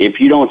 if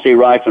you don't see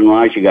Rifle and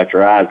Rice, you got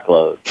your eyes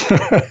closed.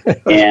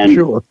 And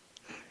sure.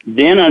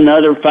 Then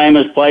another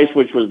famous place,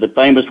 which was the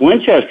famous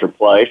Winchester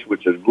place,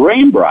 which is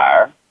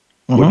Greenbrier,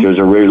 which was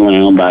originally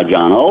owned by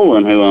John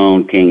Olin, who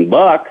owned King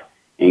Buck,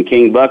 and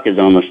King Buck is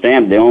on the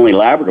stamp, the only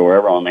Labrador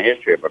ever on the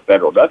history of a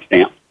federal duck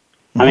stamp.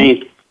 I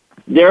mean,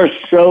 there's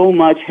so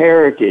much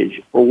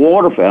heritage for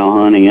waterfowl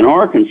hunting in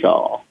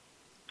Arkansas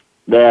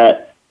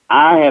that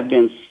I have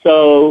been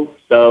so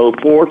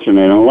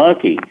fortunate and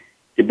lucky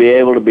to be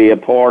able to be a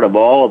part of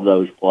all of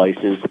those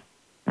places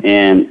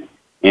and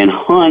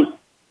hunt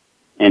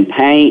and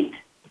paint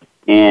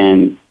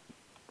and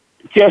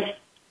just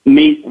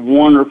meet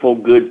wonderful,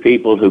 good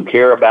people who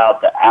care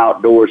about the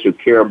outdoors, who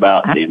care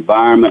about the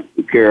environment,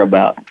 who care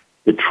about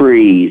the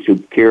trees, who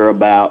care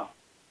about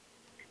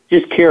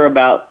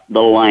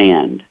the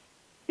land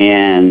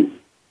and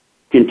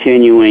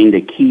continuing to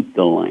keep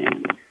the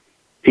land.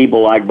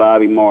 People like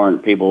Bobby Martin,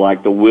 people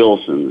like the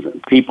Wilsons,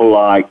 people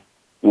like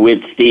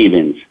Whit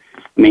Stevens.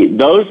 I mean,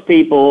 those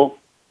people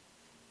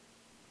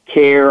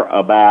care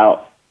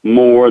about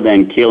more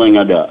than killing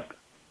a duck.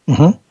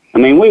 I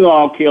mean, we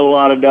all kill a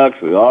lot of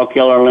ducks. We all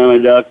kill our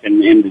limit ducks.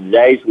 And in the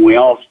days when we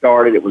all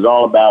started, it was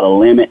all about a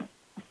limit.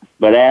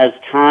 But as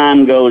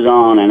time goes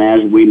on and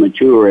as we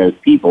mature as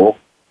people,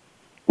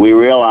 we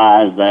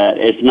realize that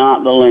it's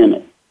not the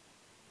limit.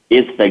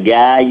 It's the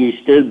guy you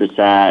stood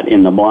beside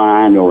in the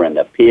blind or in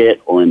the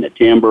pit or in the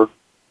timber.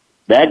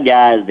 That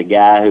guy is the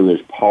guy who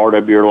is part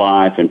of your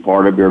life and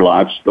part of your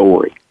life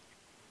story.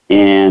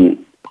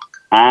 And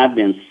I've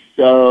been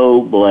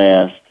so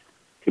blessed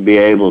to be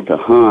able to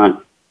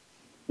hunt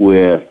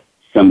with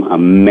some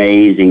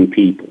amazing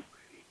people,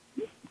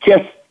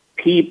 just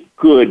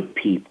good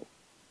people,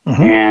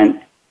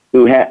 and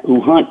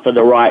who hunt for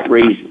the right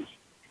reasons.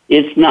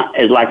 It's not,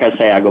 as like I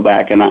say, I go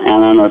back, and I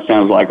know it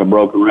sounds like a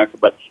broken record,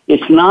 but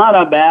it's not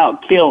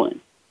about killing.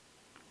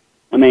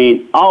 I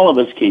mean, all of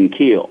us can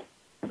kill.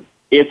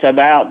 It's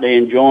about the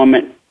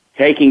enjoyment,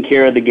 taking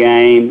care of the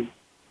game,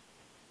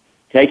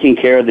 taking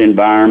care of the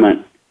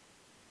environment,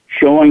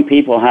 showing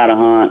people how to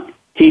hunt,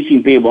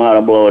 teaching people how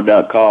to blow a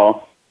duck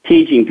call,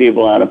 teaching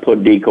people how to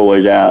put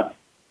decoys out,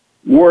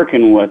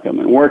 working with them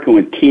and working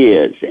with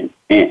kids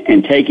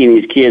and taking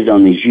these kids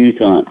on these youth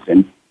hunts.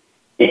 And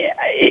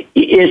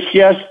it's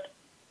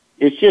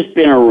just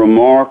been a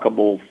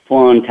remarkable,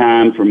 fun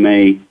time for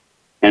me.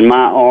 And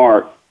my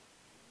art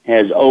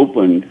has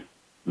opened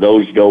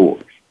those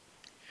doors.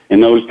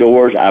 And those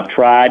doors, I've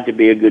tried to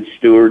be a good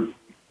steward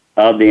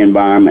of the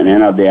environment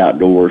and of the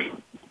outdoors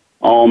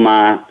all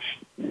my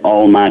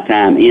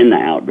time in the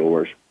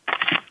outdoors.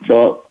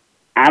 So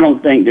I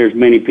don't think there's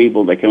many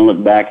people that can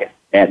look back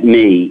at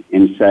me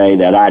and say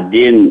that I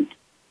didn't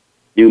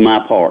do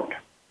my part.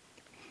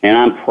 And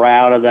I'm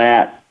proud of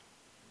that.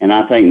 And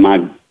I think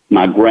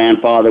my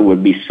grandfather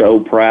would be so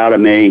proud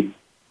of me.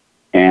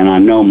 And I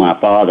know my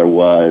father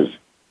was.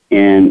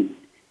 And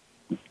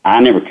I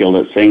never killed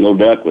a single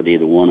duck with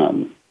either one of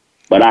them.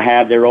 But I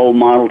have their old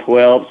Model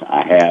 12s.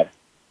 I have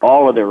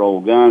all of their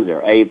old guns,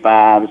 their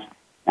A5s.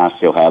 I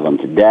still have them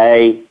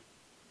today.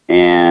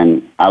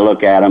 And I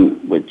look at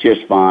them with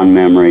just fond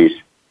memories.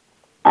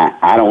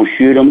 I don't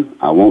shoot them.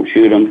 I won't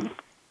shoot them.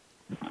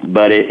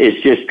 But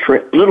it's just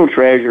little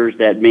treasures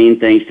that mean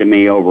things to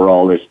me over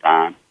all this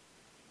time.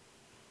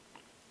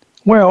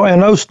 Well,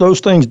 and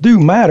those things do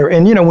matter.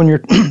 And, you know, when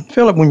you're,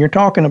 Philip, when you're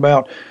talking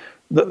about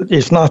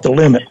it's not the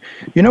limit,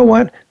 you know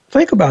what?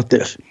 Think about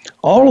this.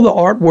 All of the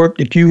artwork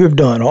that you have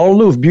done, all of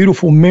those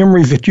beautiful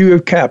memories that you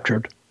have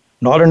captured,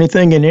 not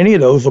anything in any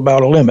of those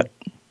about a limit.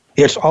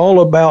 It's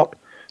all about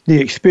the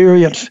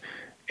experience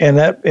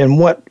and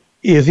what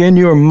is in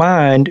your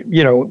mind.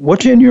 You know,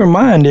 what's in your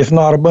mind is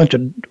not a bunch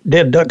of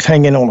dead ducks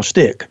hanging on a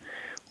stick.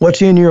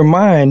 What's in your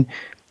mind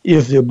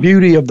is the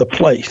beauty of the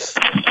place.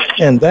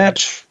 And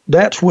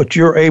that's what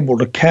you're able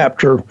to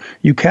capture.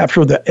 You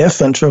capture the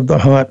essence of the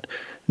hunt,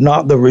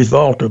 not the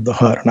result of the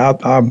hunt.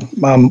 And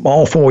I'm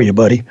all for you,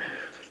 buddy.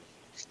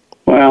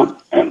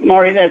 Well,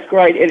 Marty, that's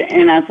great.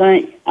 And I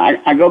think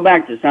I go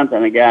back to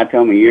something a guy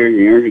told me years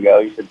and years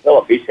ago. He said,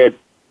 Philip, he said,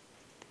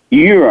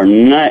 you are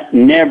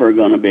never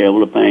going to be able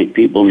to paint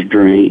people's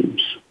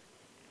dreams.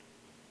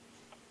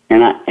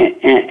 And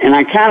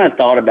I kind of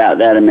thought about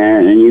that a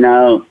minute. And, you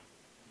know,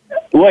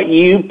 what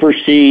you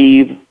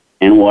perceive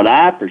and what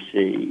I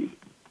perceive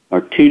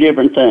are two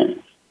different things.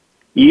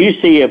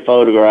 You see a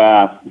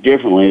photograph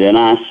differently than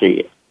I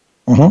see it.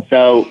 Mm-hmm.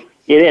 So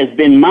it has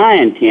been my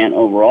intent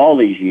over all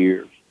these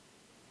years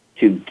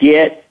to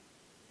get,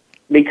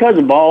 because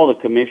of all the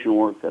commission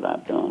work that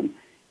I've done,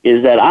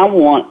 is that I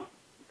want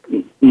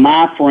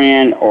my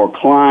friend or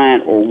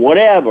client or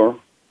whatever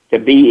to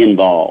be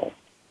involved.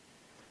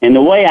 And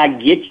the way I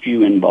get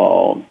you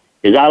involved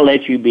is I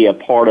let you be a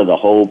part of the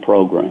whole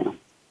program.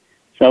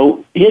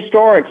 So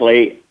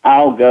historically,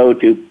 I'll go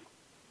to,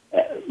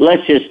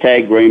 let's just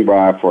take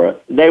Greenbrier for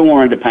it. They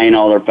wanted to paint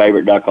all their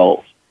favorite duck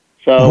holes.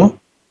 So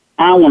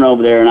I went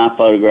over there and I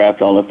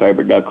photographed all the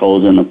favorite duck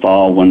holes in the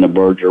fall when the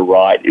birds are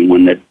right and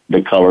when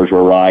the colors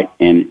were right.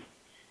 And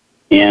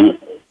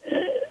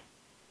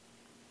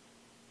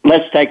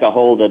let's take a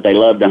hole that they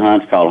love to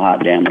hunt. It's called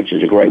Hot Dam, which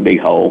is a great big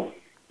hole.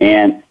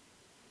 And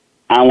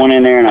I went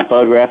in there and I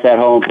photographed that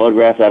hole,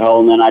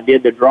 and then I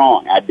did the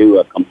drawing. I do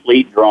a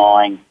complete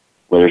drawing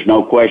where there's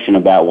no question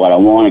about what I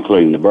want,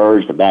 including the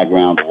birds, the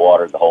background, the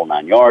water, the whole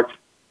 9 yards.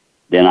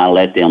 Then I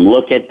let them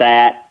look at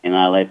that, and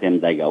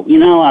they go, you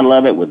know, I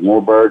love it with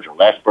more birds or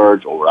less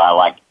birds, or I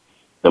like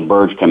the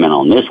birds coming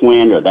on this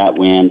wind or that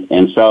wind.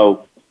 And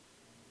so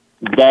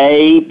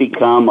they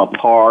become a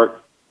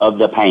part of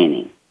the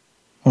painting.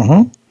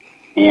 Mm-hmm.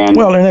 And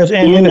well, and it's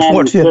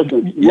what's it.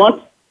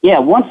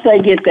 Once they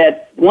get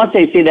that, once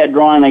they see that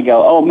drawing, they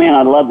go, oh man,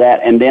 I love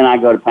that, and then I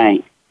go to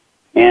paint.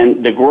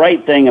 And the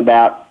great thing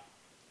about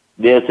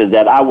this is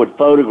that I would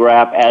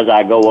photograph as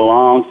I go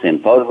along,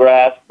 send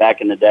photographs.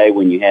 Back in the day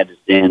when you had to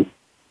send,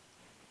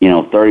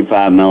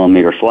 35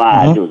 millimeter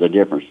slides, it was a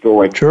different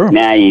story. Sure.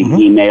 Now you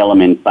email them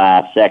in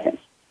 5 seconds.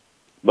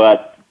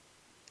 But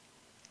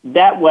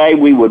that way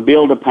we would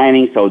build a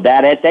painting so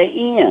that at the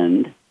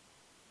end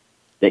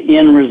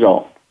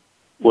result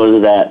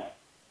was that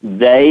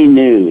they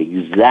knew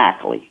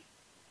exactly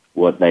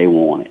what they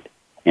wanted.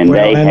 And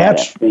they had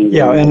a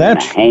finger and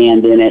a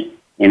hand in it,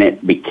 and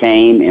it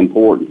became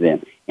important to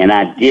them. And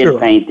I did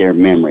paint their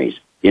memories.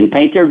 Didn't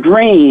paint their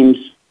dreams,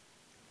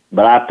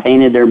 but I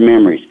painted their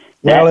memories.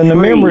 Well, and the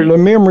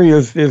memory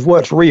is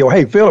what's real.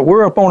 Hey, Philip,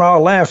 we're up on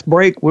our last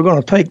break. We're going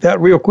to take that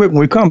real quick. When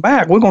we come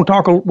back, we're going to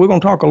talk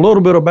a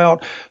little bit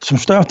about some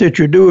stuff that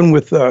you're doing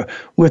with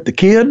the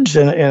kids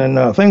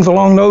and things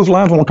along those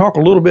lines. We're going to talk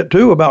a little bit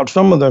too about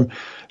some of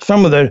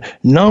the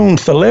known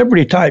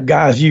celebrity type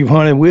guys you've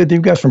hunted with.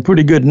 You've got some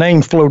pretty good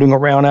names floating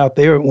around out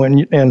there.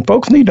 And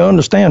folks need to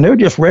understand they're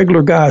just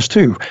regular guys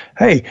too.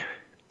 Hey,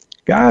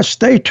 guys,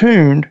 stay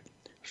tuned.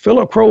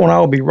 Phillip Crowe and I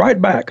will be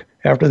right back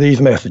after these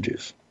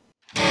messages.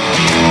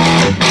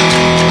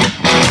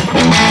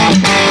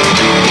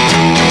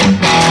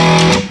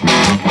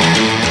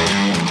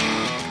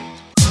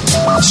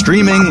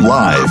 Streaming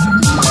live,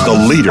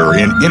 the leader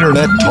in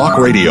Internet talk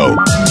radio.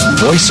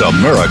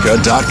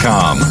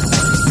 voiceamerica.com.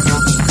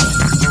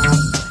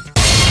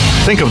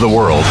 Think of the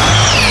world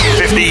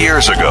 50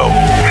 years ago.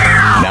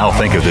 Now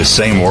think of this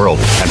same world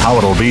and how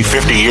it'll be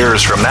 50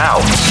 years from now.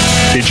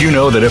 Did you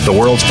know that if the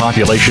world's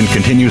population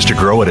continues to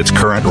grow at its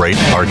current rate,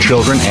 our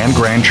children and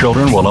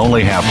grandchildren will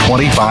only have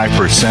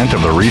 25%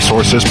 of the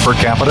resources per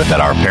capita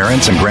that our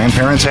parents and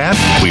grandparents had?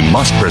 We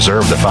must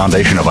preserve the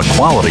foundation of a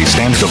quality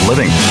standard of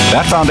living.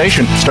 That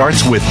foundation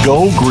starts with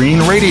Go Green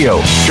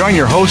Radio. Join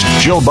your host,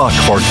 Jill Buck,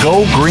 for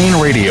Go Green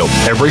Radio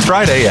every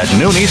Friday at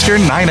noon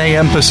Eastern, 9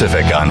 a.m.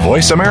 Pacific on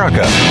Voice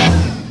America.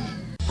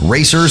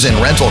 Racers and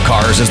Rental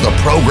Cars is the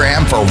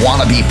program for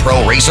wannabe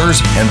pro racers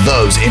and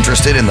those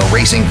interested in the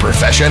racing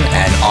profession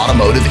and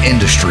automotive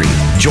industry.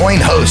 Join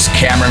hosts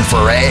Cameron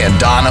Foray and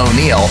Don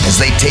O'Neill as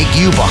they take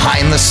you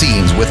behind the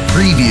scenes with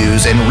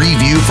previews and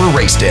review for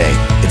race day.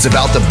 It's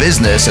about the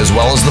business as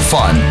well as the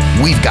fun.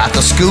 We've got the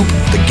scoop,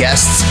 the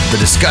guests,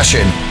 the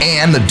discussion,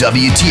 and the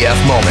WTF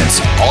moments.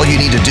 All you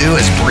need to do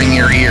is bring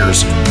your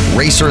ears.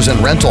 Racers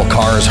and Rental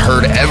Cars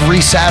heard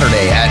every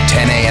Saturday at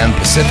 10 a.m.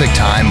 Pacific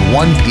Time,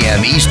 1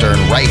 p.m. Eastern,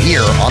 right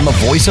here on the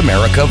Voice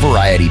America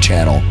Variety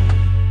Channel.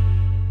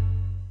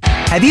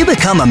 Have you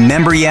become a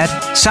member yet?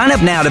 Sign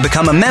up now to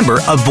become a member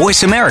of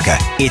Voice America.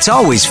 It's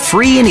always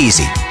free and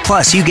easy.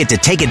 Plus, you get to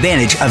take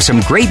advantage of some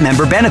great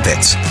member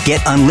benefits.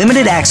 Get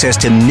unlimited access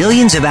to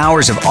millions of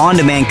hours of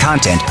on-demand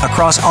content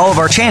across all of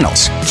our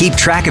channels. Keep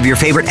track of your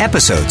favorite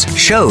episodes,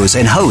 shows,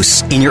 and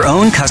hosts in your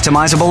own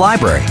customizable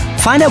library.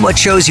 Find out what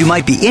shows you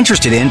might be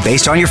interested in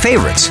based on your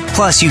favorites.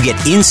 Plus, you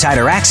get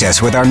insider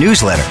access with our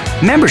newsletter.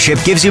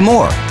 Membership gives you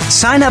more.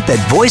 Sign up at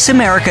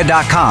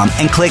voiceamerica.com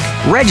and click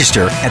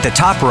register at the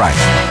top right.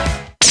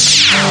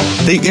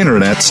 The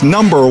Internet's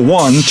number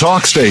one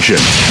talk station.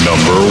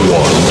 Number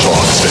one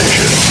talk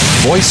station.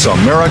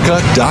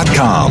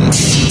 VoiceAmerica.com.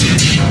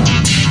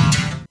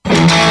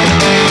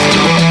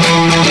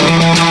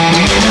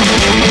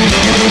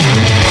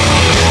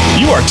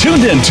 You are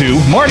tuned into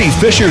Marty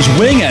Fisher's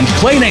Wing and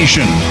Clay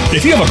Nation.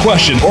 If you have a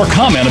question or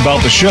comment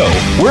about the show,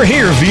 we're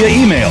here via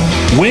email,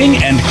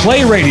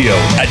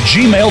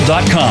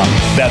 wingandclayradio@gmail.com.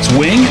 That's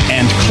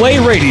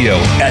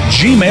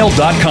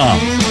wingandclayradio@gmail.com.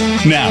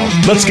 Now,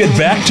 let's get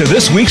back to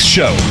this week's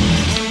show.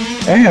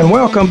 And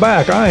welcome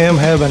back. I am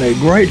having a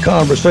great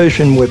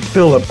conversation with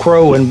Phillip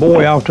Crowe, and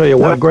boy, I'll tell you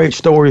what great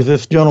stories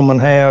this gentleman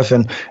has,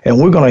 and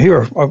we're going to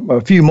hear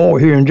a few more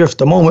here in just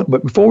a moment.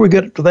 But before we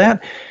get to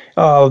that,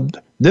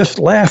 this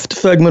last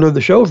segment of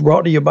the show is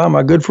brought to you by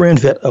my good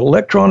friends at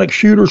Electronic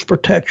Shooters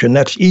Protection.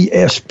 That's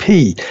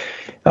ESP.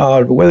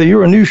 Whether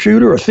you're a new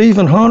shooter, a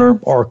seasoned hunter,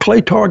 or a clay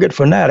target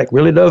fanatic,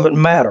 really doesn't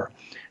matter.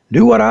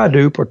 Do what I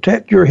do.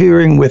 Protect your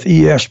hearing with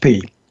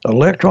ESP.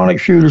 Electronic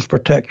Shooters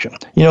Protection.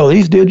 You know,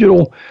 these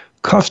digital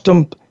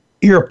custom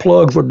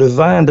earplugs are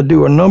designed to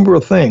do a number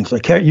of things.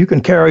 You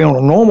can carry on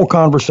a normal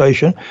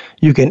conversation.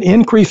 You can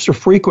increase the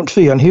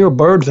frequency and hear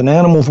birds and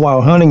animals while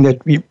hunting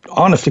that you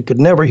honestly could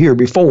never hear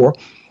before.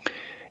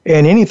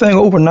 And anything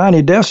over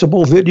 90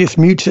 decibels, it just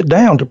mutes it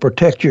down to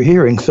protect your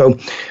hearing. So,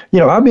 you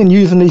know, I've been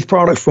using these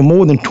products for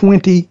more than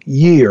 20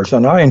 years,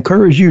 and I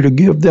encourage you to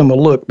give them a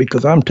look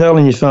because I'm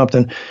telling you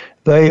something,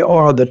 they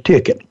are the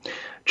ticket.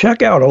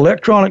 Check out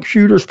Electronic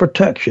Shooters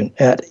Protection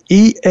at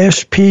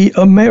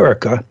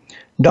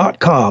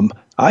espamerica.com.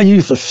 I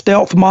use the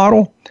stealth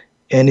model,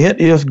 and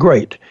it is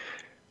great.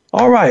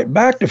 All right,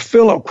 back to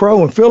Phillip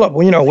Crowe. And Phillip,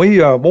 you know, we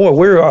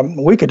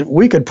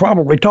could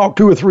probably talk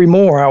 2 or 3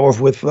 more hours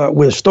with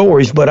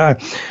stories, but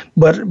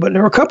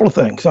there are a couple of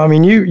things. I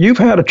mean, you've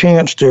had a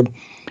chance to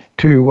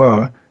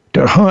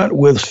hunt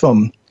with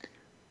some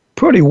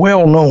pretty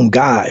well-known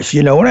guys,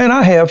 you know, and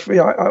I have,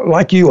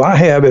 like you, I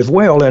have as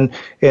well, and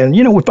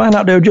you know, we find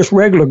out they're just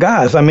regular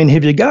guys. I mean,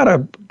 have you got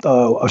a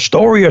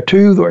story or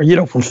two, or, you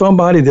know, from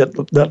somebody that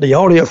the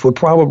audience would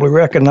probably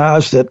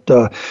recognize that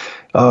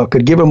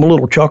could give them a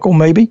little chuckle,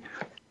 maybe?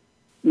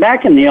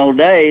 Back in the old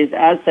days,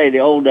 I'd say the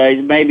old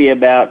days, maybe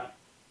about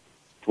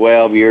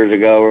 12 years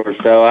ago or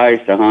so, I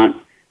used to hunt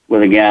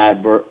with a guy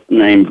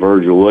named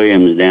Virgil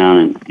Williams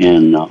down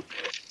in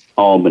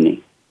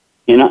Albany,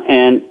 you know,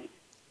 and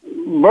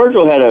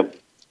Virgil had a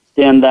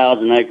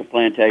 10,000-acre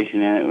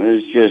plantation, and it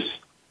was just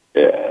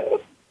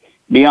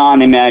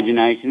beyond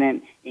imagination.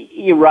 And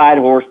you ride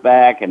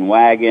horseback and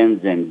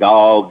wagons and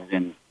dogs,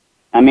 and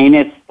I mean,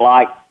 it's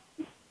like,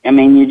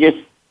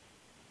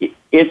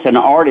 it's an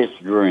artist's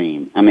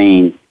dream. I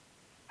mean,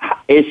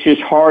 it's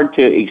just hard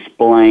to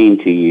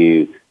explain to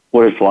you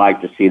what it's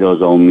like to see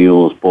those old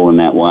mules pulling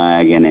that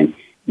wagon and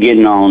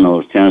getting on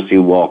those Tennessee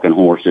walking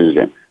horses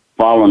and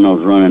following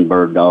those running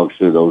bird dogs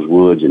through those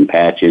woods and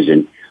patches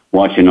and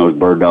watching those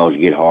bird dogs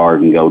get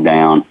hard and go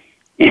down.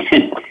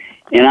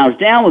 And I was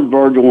down with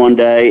Virgil one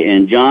day,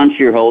 and John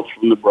Shearholtz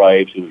from the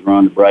Braves, who was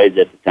running the Braves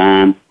at the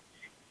time,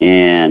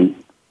 and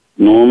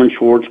Norman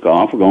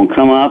Schwarzkopf were going to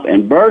come up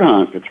and bird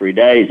hunt for 3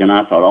 days. And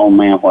I thought, oh,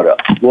 man,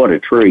 what a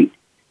treat.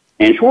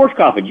 And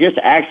Schwarzkopf had just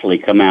actually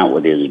come out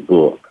with his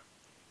book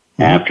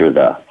after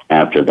the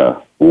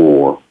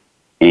war.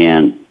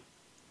 And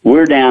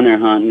we're down there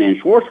hunting,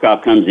 and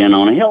Schwarzkopf comes in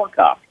on a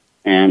helicopter.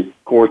 And,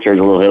 of course, there's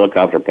a little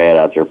helicopter pad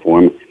out there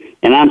for him.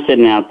 And I'm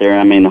sitting out there.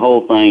 I mean, the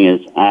whole thing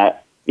is,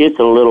 it's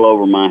a little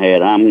over my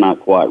head. I'm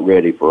not quite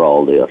ready for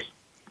all this.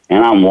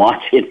 And I'm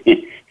watching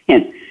it.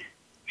 And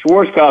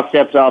Schwarzkopf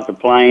steps off the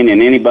plane,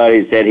 and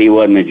anybody that said he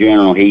wasn't a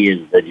general, he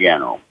is the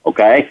general,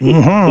 okay?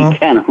 Mm-hmm. He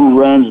kind of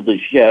runs the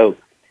show.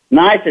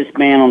 Nicest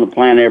man on the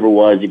planet ever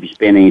was, if you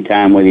spend any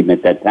time with him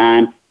at that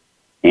time.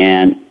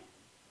 And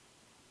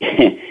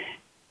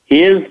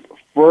his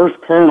first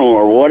colonel,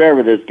 or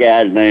whatever this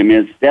guy's name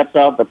is, steps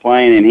off the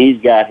plane, and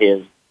he's got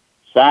his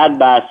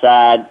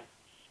side-by-side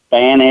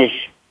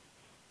Spanish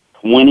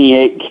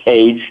 28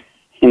 gauge,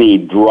 and he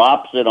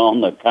drops it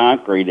on the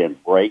concrete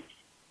and breaks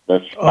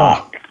the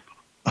stock.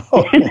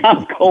 Oh.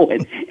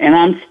 And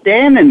I'm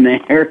standing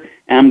there,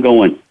 and I'm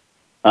going,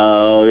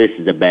 oh, this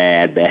is a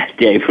bad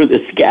day for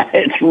this guy.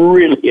 It's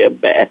really a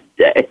bad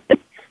day.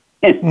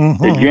 And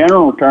the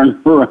general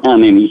turned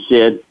around and he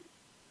said,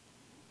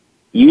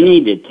 you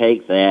need to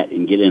take that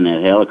and get in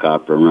that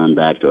helicopter and run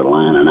back to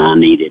Atlanta, and I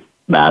need it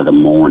by the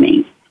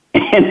morning.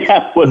 And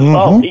that was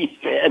all he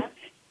said.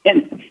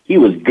 And he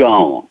was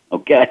gone,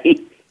 okay?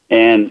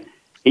 And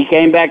he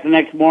came back the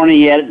next morning.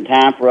 He had it in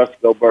time for us to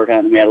go bird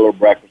hunting. We had a little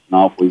breakfast, and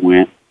off we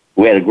went.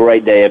 We had a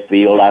great day at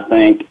field. I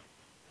think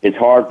it's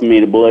hard for me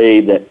to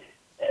believe that,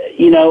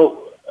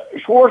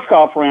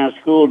 Schwarzkopf ran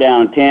a school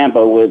down in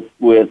Tampa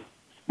with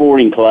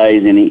sporting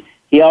clays, and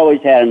he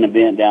always had an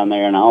event down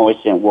there, and I always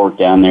sent work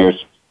down there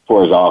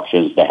for his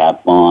auctions to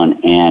have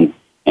fun and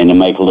to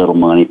make a little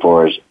money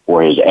for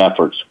his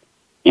efforts.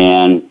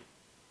 And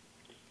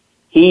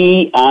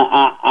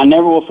I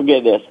never will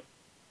forget this.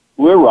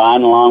 We're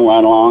riding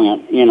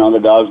along, and, the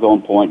dog's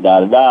going point,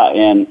 da-da-da,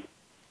 and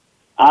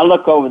I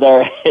look over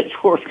there at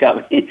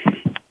Schwarzkopf,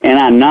 and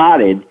I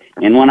nodded,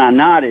 and when I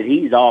nodded,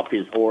 he's off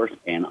his horse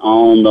and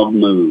on the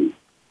move.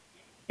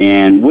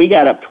 And we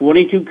got up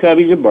 22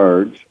 coveys of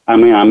birds. I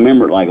mean, I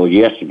remember it like it was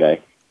yesterday.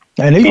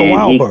 And he's a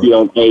wild bird. He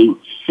killed a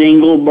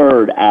single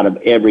bird out of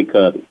every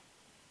covey.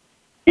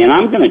 And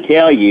I'm going to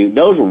tell you,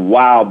 those were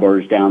wild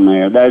birds down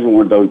there. Those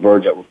weren't those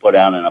birds that were put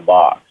out in a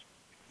box.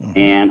 Mm-hmm.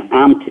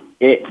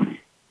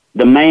 And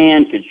the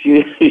man could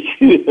shoot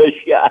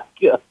a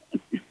shotgun.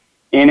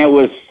 And it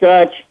was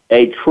such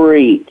a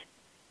treat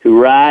to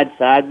ride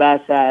side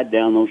by side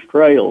down those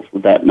trails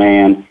with that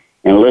man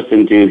and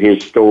listen to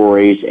his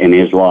stories and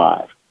his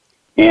life.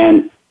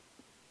 And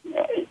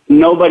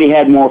nobody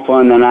had more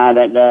fun than I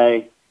that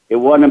day. It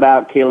wasn't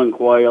about killing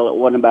quail. It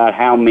wasn't about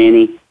how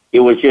many.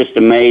 It was just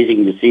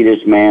amazing to see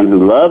this man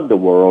who loved the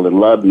world and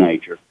loved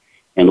nature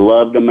and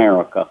loved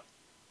America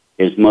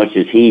as much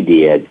as he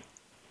did.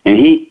 And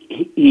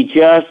he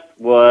just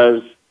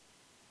was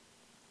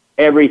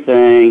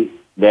everything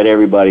that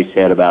everybody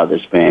said about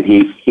this man.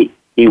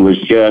 He was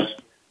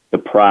just the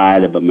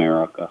pride of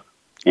America.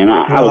 And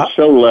I was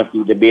so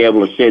lucky to be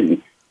able to sit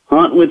and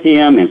hunt with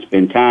him and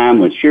spend time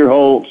with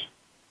Shearholtz.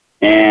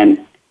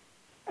 And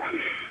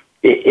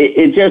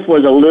it just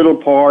was a little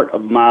part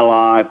of my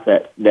life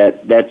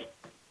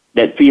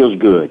that feels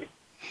good.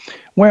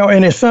 Well,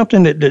 and it's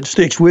something that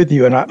sticks with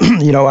you. And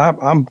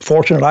I'm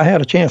fortunate I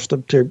had a chance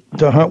to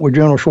hunt with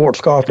General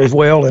Schwarzkopf as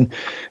well. And,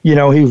 he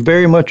was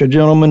very much a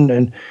gentleman.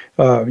 And,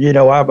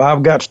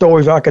 I've got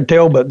stories I could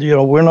tell, but,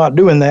 we're not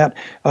doing that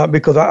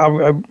because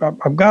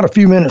I've got a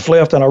few minutes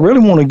left. And I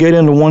really want to get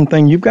into one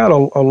thing. You've got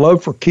a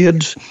love for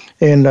kids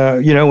and,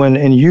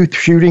 and youth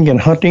shooting and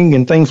hunting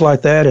and things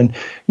like that. And,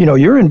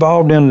 you're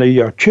involved in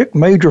the Chick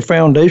Major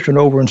Foundation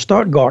over in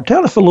Stuttgart.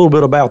 Tell us a little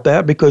bit about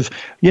that because,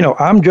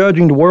 I'm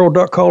judging the World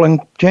Duck Calling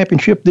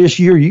Championship this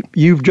year.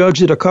 You've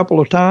judged it a couple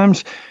of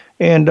times.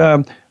 And,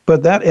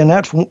 but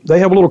they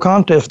have a little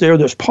contest there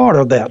that's part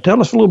of that.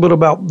 Tell us a little bit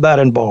about that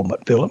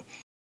involvement, Philip.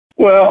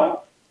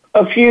 Well,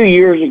 a few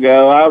years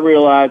ago, I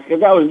realized,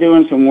 because I was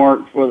doing some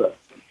work for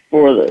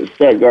the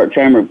Stuttgart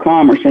Chamber of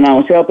Commerce, and I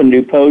was helping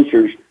do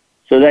posters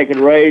so they could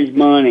raise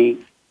money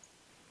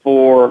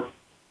for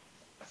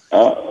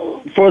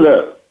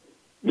the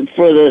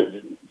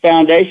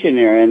foundation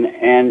there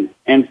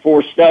and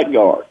for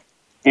Stuttgart.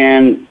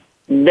 And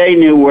they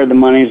knew where the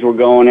monies were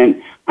going,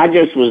 and I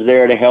just was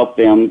there to help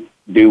them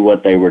do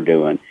what they were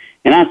doing.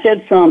 And I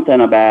said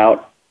something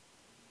about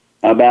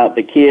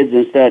the kids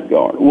in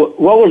Stuttgart. What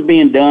was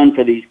being done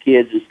for these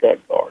kids in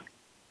Stuttgart?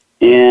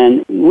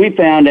 And we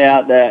found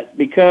out that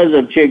because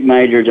of Chick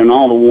Majors and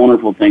all the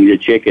wonderful things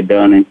that Chick had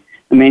done, and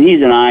I mean,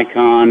 he's an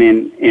icon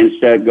in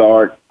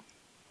Stuttgart.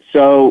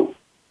 So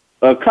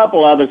a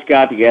couple of us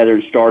got together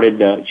and started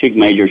the Chick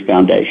Majors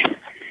Foundation.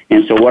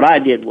 And so what I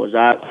did was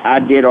I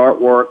did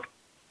artwork.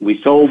 We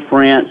sold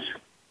prints,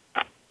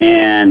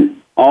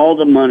 and all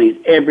the monies,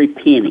 every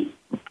penny,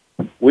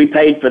 we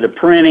paid for the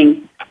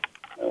printing.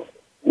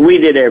 We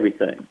did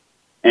everything.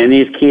 And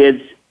these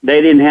kids,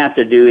 they didn't have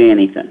to do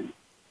anything.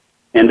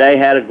 And they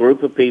had a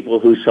group of people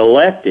who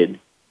selected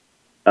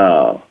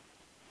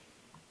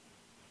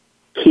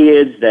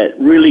kids that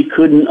really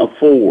couldn't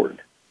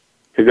afford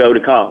to go to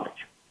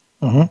college.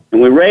 Mm-hmm.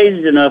 And we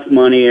raised enough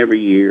money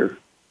every year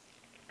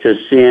to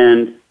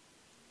send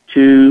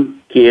 2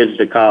 kids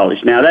to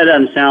college. Now, that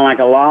doesn't sound like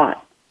a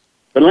lot,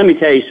 but let me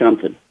tell you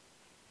something.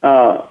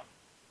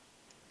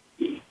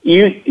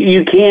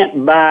 you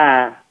can't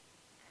buy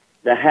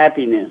the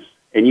happiness,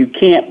 and you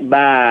can't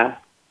buy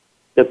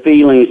the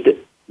feelings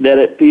that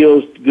it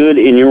feels good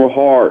in your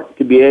heart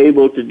to be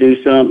able to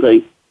do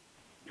something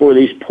for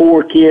these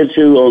poor kids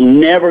who will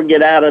never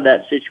get out of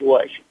that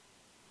situation.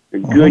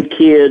 They're good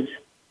kids.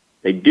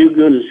 They do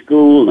good in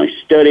school, and they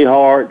study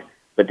hard,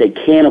 but they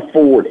can't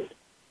afford it.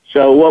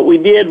 So what we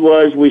did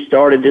was we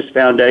started this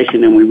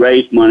foundation, and we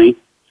raised money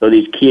so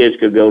these kids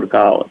could go to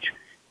college.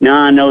 Now,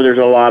 I know there's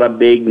a lot of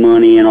big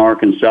money in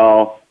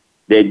Arkansas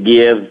that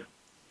give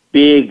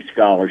big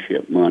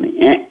scholarship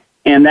money,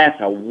 and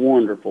that's a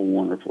wonderful,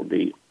 wonderful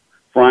deal.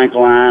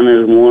 Franklin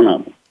is one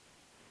of them.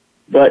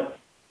 But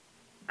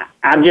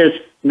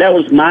that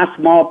was my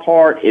small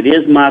part. It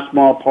is my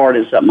small part.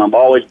 It's something I'm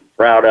always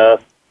proud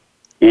of.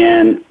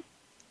 And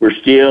we're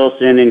still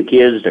sending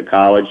kids to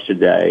college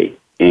today.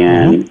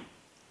 And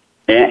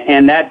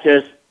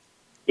that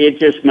it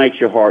just makes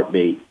your heart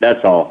beat.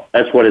 That's all.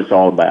 That's what it's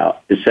all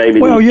about. Is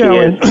saving these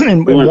kids.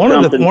 And one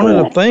of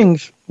the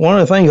things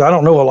I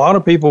don't know, a lot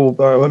of people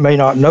may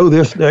not know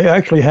this. They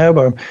actually have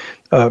a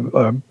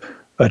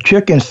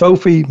Chick and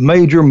Sophie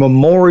Major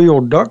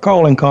Memorial Duck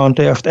Calling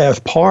Contest as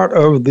part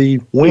of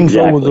the Wings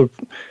Over the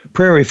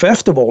Prairie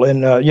Festival,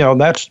 and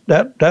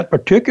that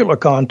particular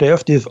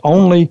contest is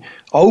only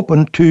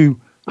open to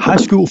high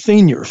school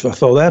seniors.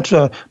 So that's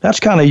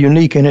kind of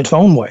unique in its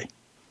own way.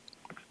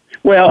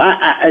 Well,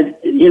 I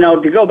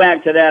to go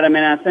back to that,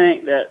 I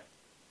think that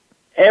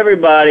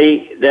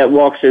everybody that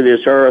walks through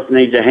this earth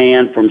needs a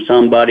hand from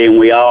somebody, and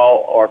we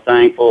all are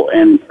thankful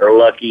and are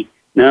lucky.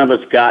 None of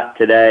us got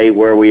today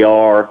where we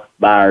are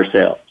by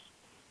ourselves.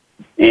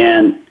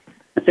 And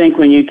I think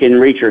when you can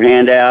reach your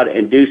hand out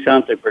and do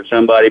something for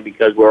somebody,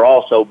 because we're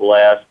all so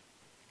blessed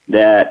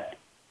that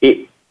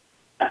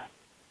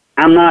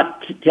I'm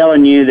not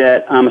telling you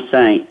that I'm a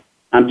saint.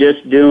 I'm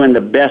just doing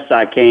the best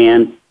I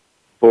can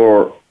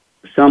for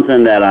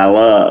something that I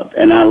love.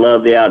 And I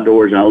love the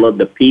outdoors, and I love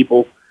the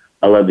people.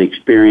 I love the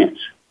experience.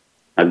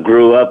 I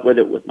grew up with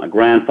it with my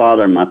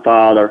grandfather and my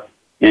father,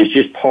 and it's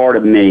just part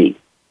of me.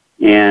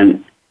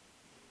 And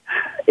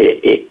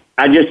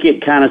I just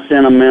get kind of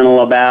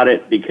sentimental about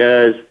it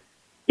because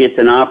it's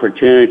an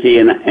opportunity,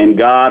 and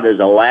God has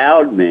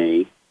allowed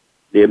me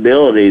the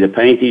ability to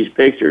paint these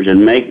pictures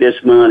and make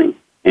this money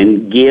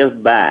and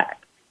give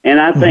back. And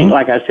I think,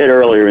 like I said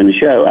earlier in the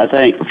show, I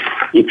think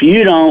if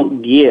you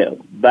don't give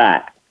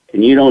back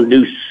and you don't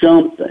do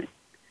something,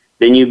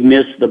 then you've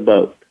missed the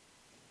boat.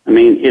 I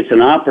mean, it's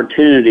an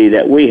opportunity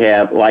that we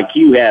have, like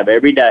you have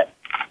every day.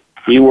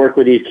 You work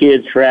with these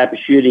kids, trap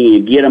shooting,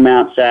 you get them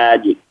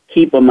outside, you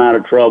keep them out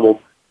of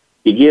trouble,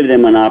 you give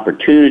them an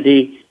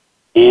opportunity,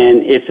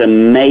 and it's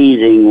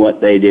amazing what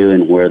they do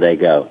and where they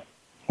go.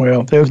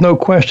 Well, there's no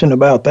question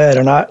about that,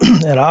 and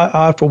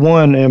I for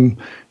one am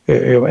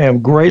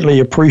greatly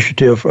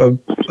appreciative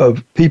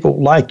of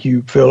people like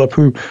you, Philip,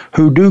 who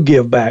do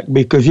give back,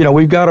 because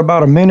we've got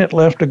about a minute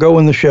left to go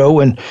in the show,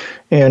 and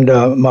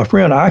my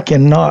friend, I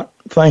cannot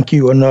thank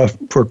you enough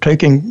for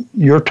taking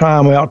your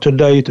time out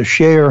today to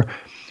share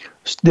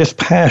this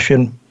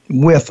passion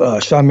with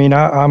us. I mean,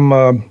 I'm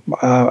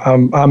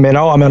in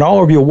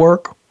all of your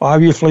work.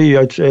 Obviously,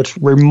 it's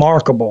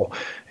remarkable.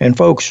 And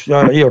folks,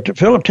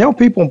 Philip, tell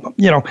people,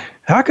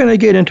 how can they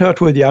get in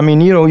touch with you? I mean,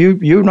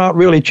 you're not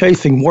really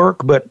chasing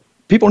work, but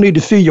people need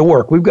to see your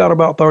work. We've got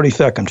about 30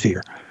 seconds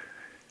here.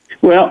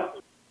 Well,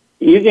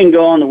 you can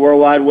go on the World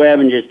Wide Web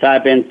and just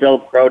type in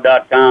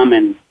phillipcrowe.com,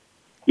 and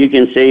you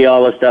can see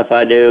all the stuff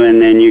I do,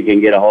 and then you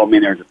can get a hold of me.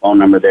 There's a phone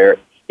number there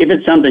if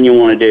it's something you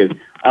want to do.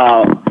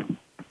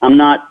 I'm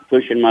not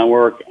pushing my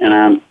work,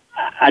 and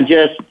I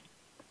just,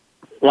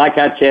 like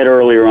I said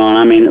earlier on,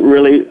 I mean,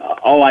 really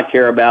all I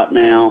care about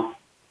now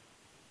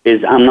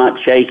is I'm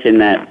not chasing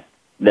that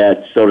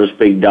so to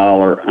speak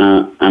dollar.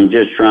 I'm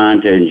just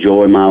trying to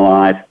enjoy my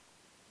life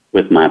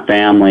with my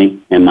family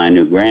and my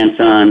new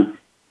grandson,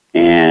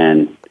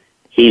 and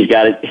he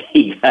got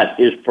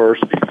his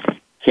first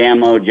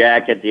camo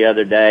jacket the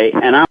other day,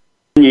 and I'm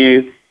telling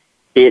you,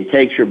 it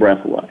takes your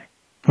breath away.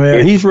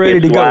 Well, he's ready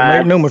to go.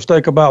 Make no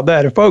mistake about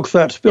that. And folks,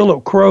 that's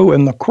Phillip Crowe,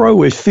 and the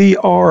Crowe is Crowe.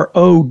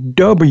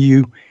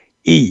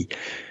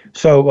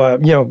 So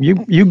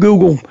you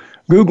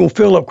Google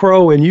Phillip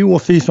Crowe, and you will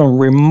see some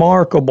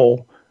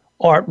remarkable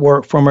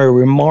artwork from a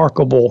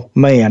remarkable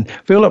man.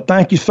 Philip,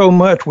 thank you so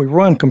much. We've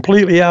run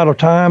completely out of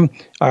time.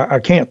 I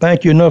can't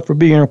thank you enough for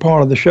being a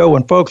part of the show,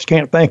 and folks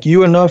can't thank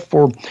you enough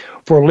for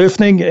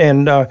listening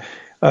and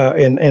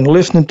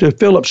listening to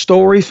Philip's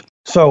stories.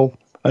 So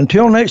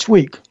until next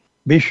week,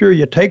 be sure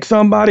you take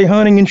somebody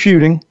hunting and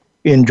shooting.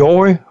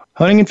 Enjoy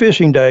hunting and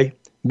fishing day.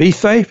 Be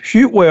safe,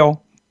 shoot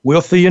well.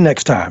 We'll see you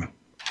next time.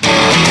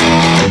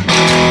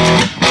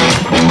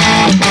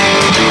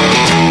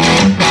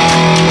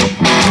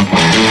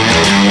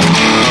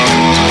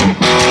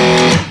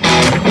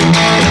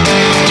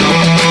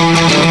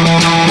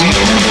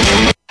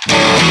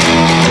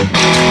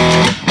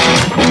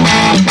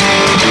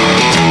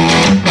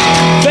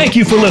 Thank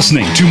you for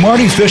listening to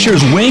Marty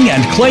Fisher's Wing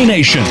and Clay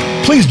Nation.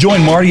 Please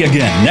join Marty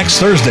again next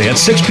Thursday at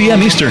 6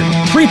 p.m. Eastern,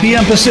 3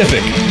 p.m.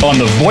 Pacific on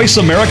the Voice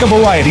America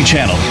Variety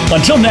Channel.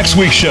 Until next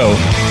week's show,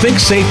 think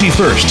safety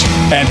first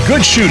and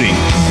good shooting.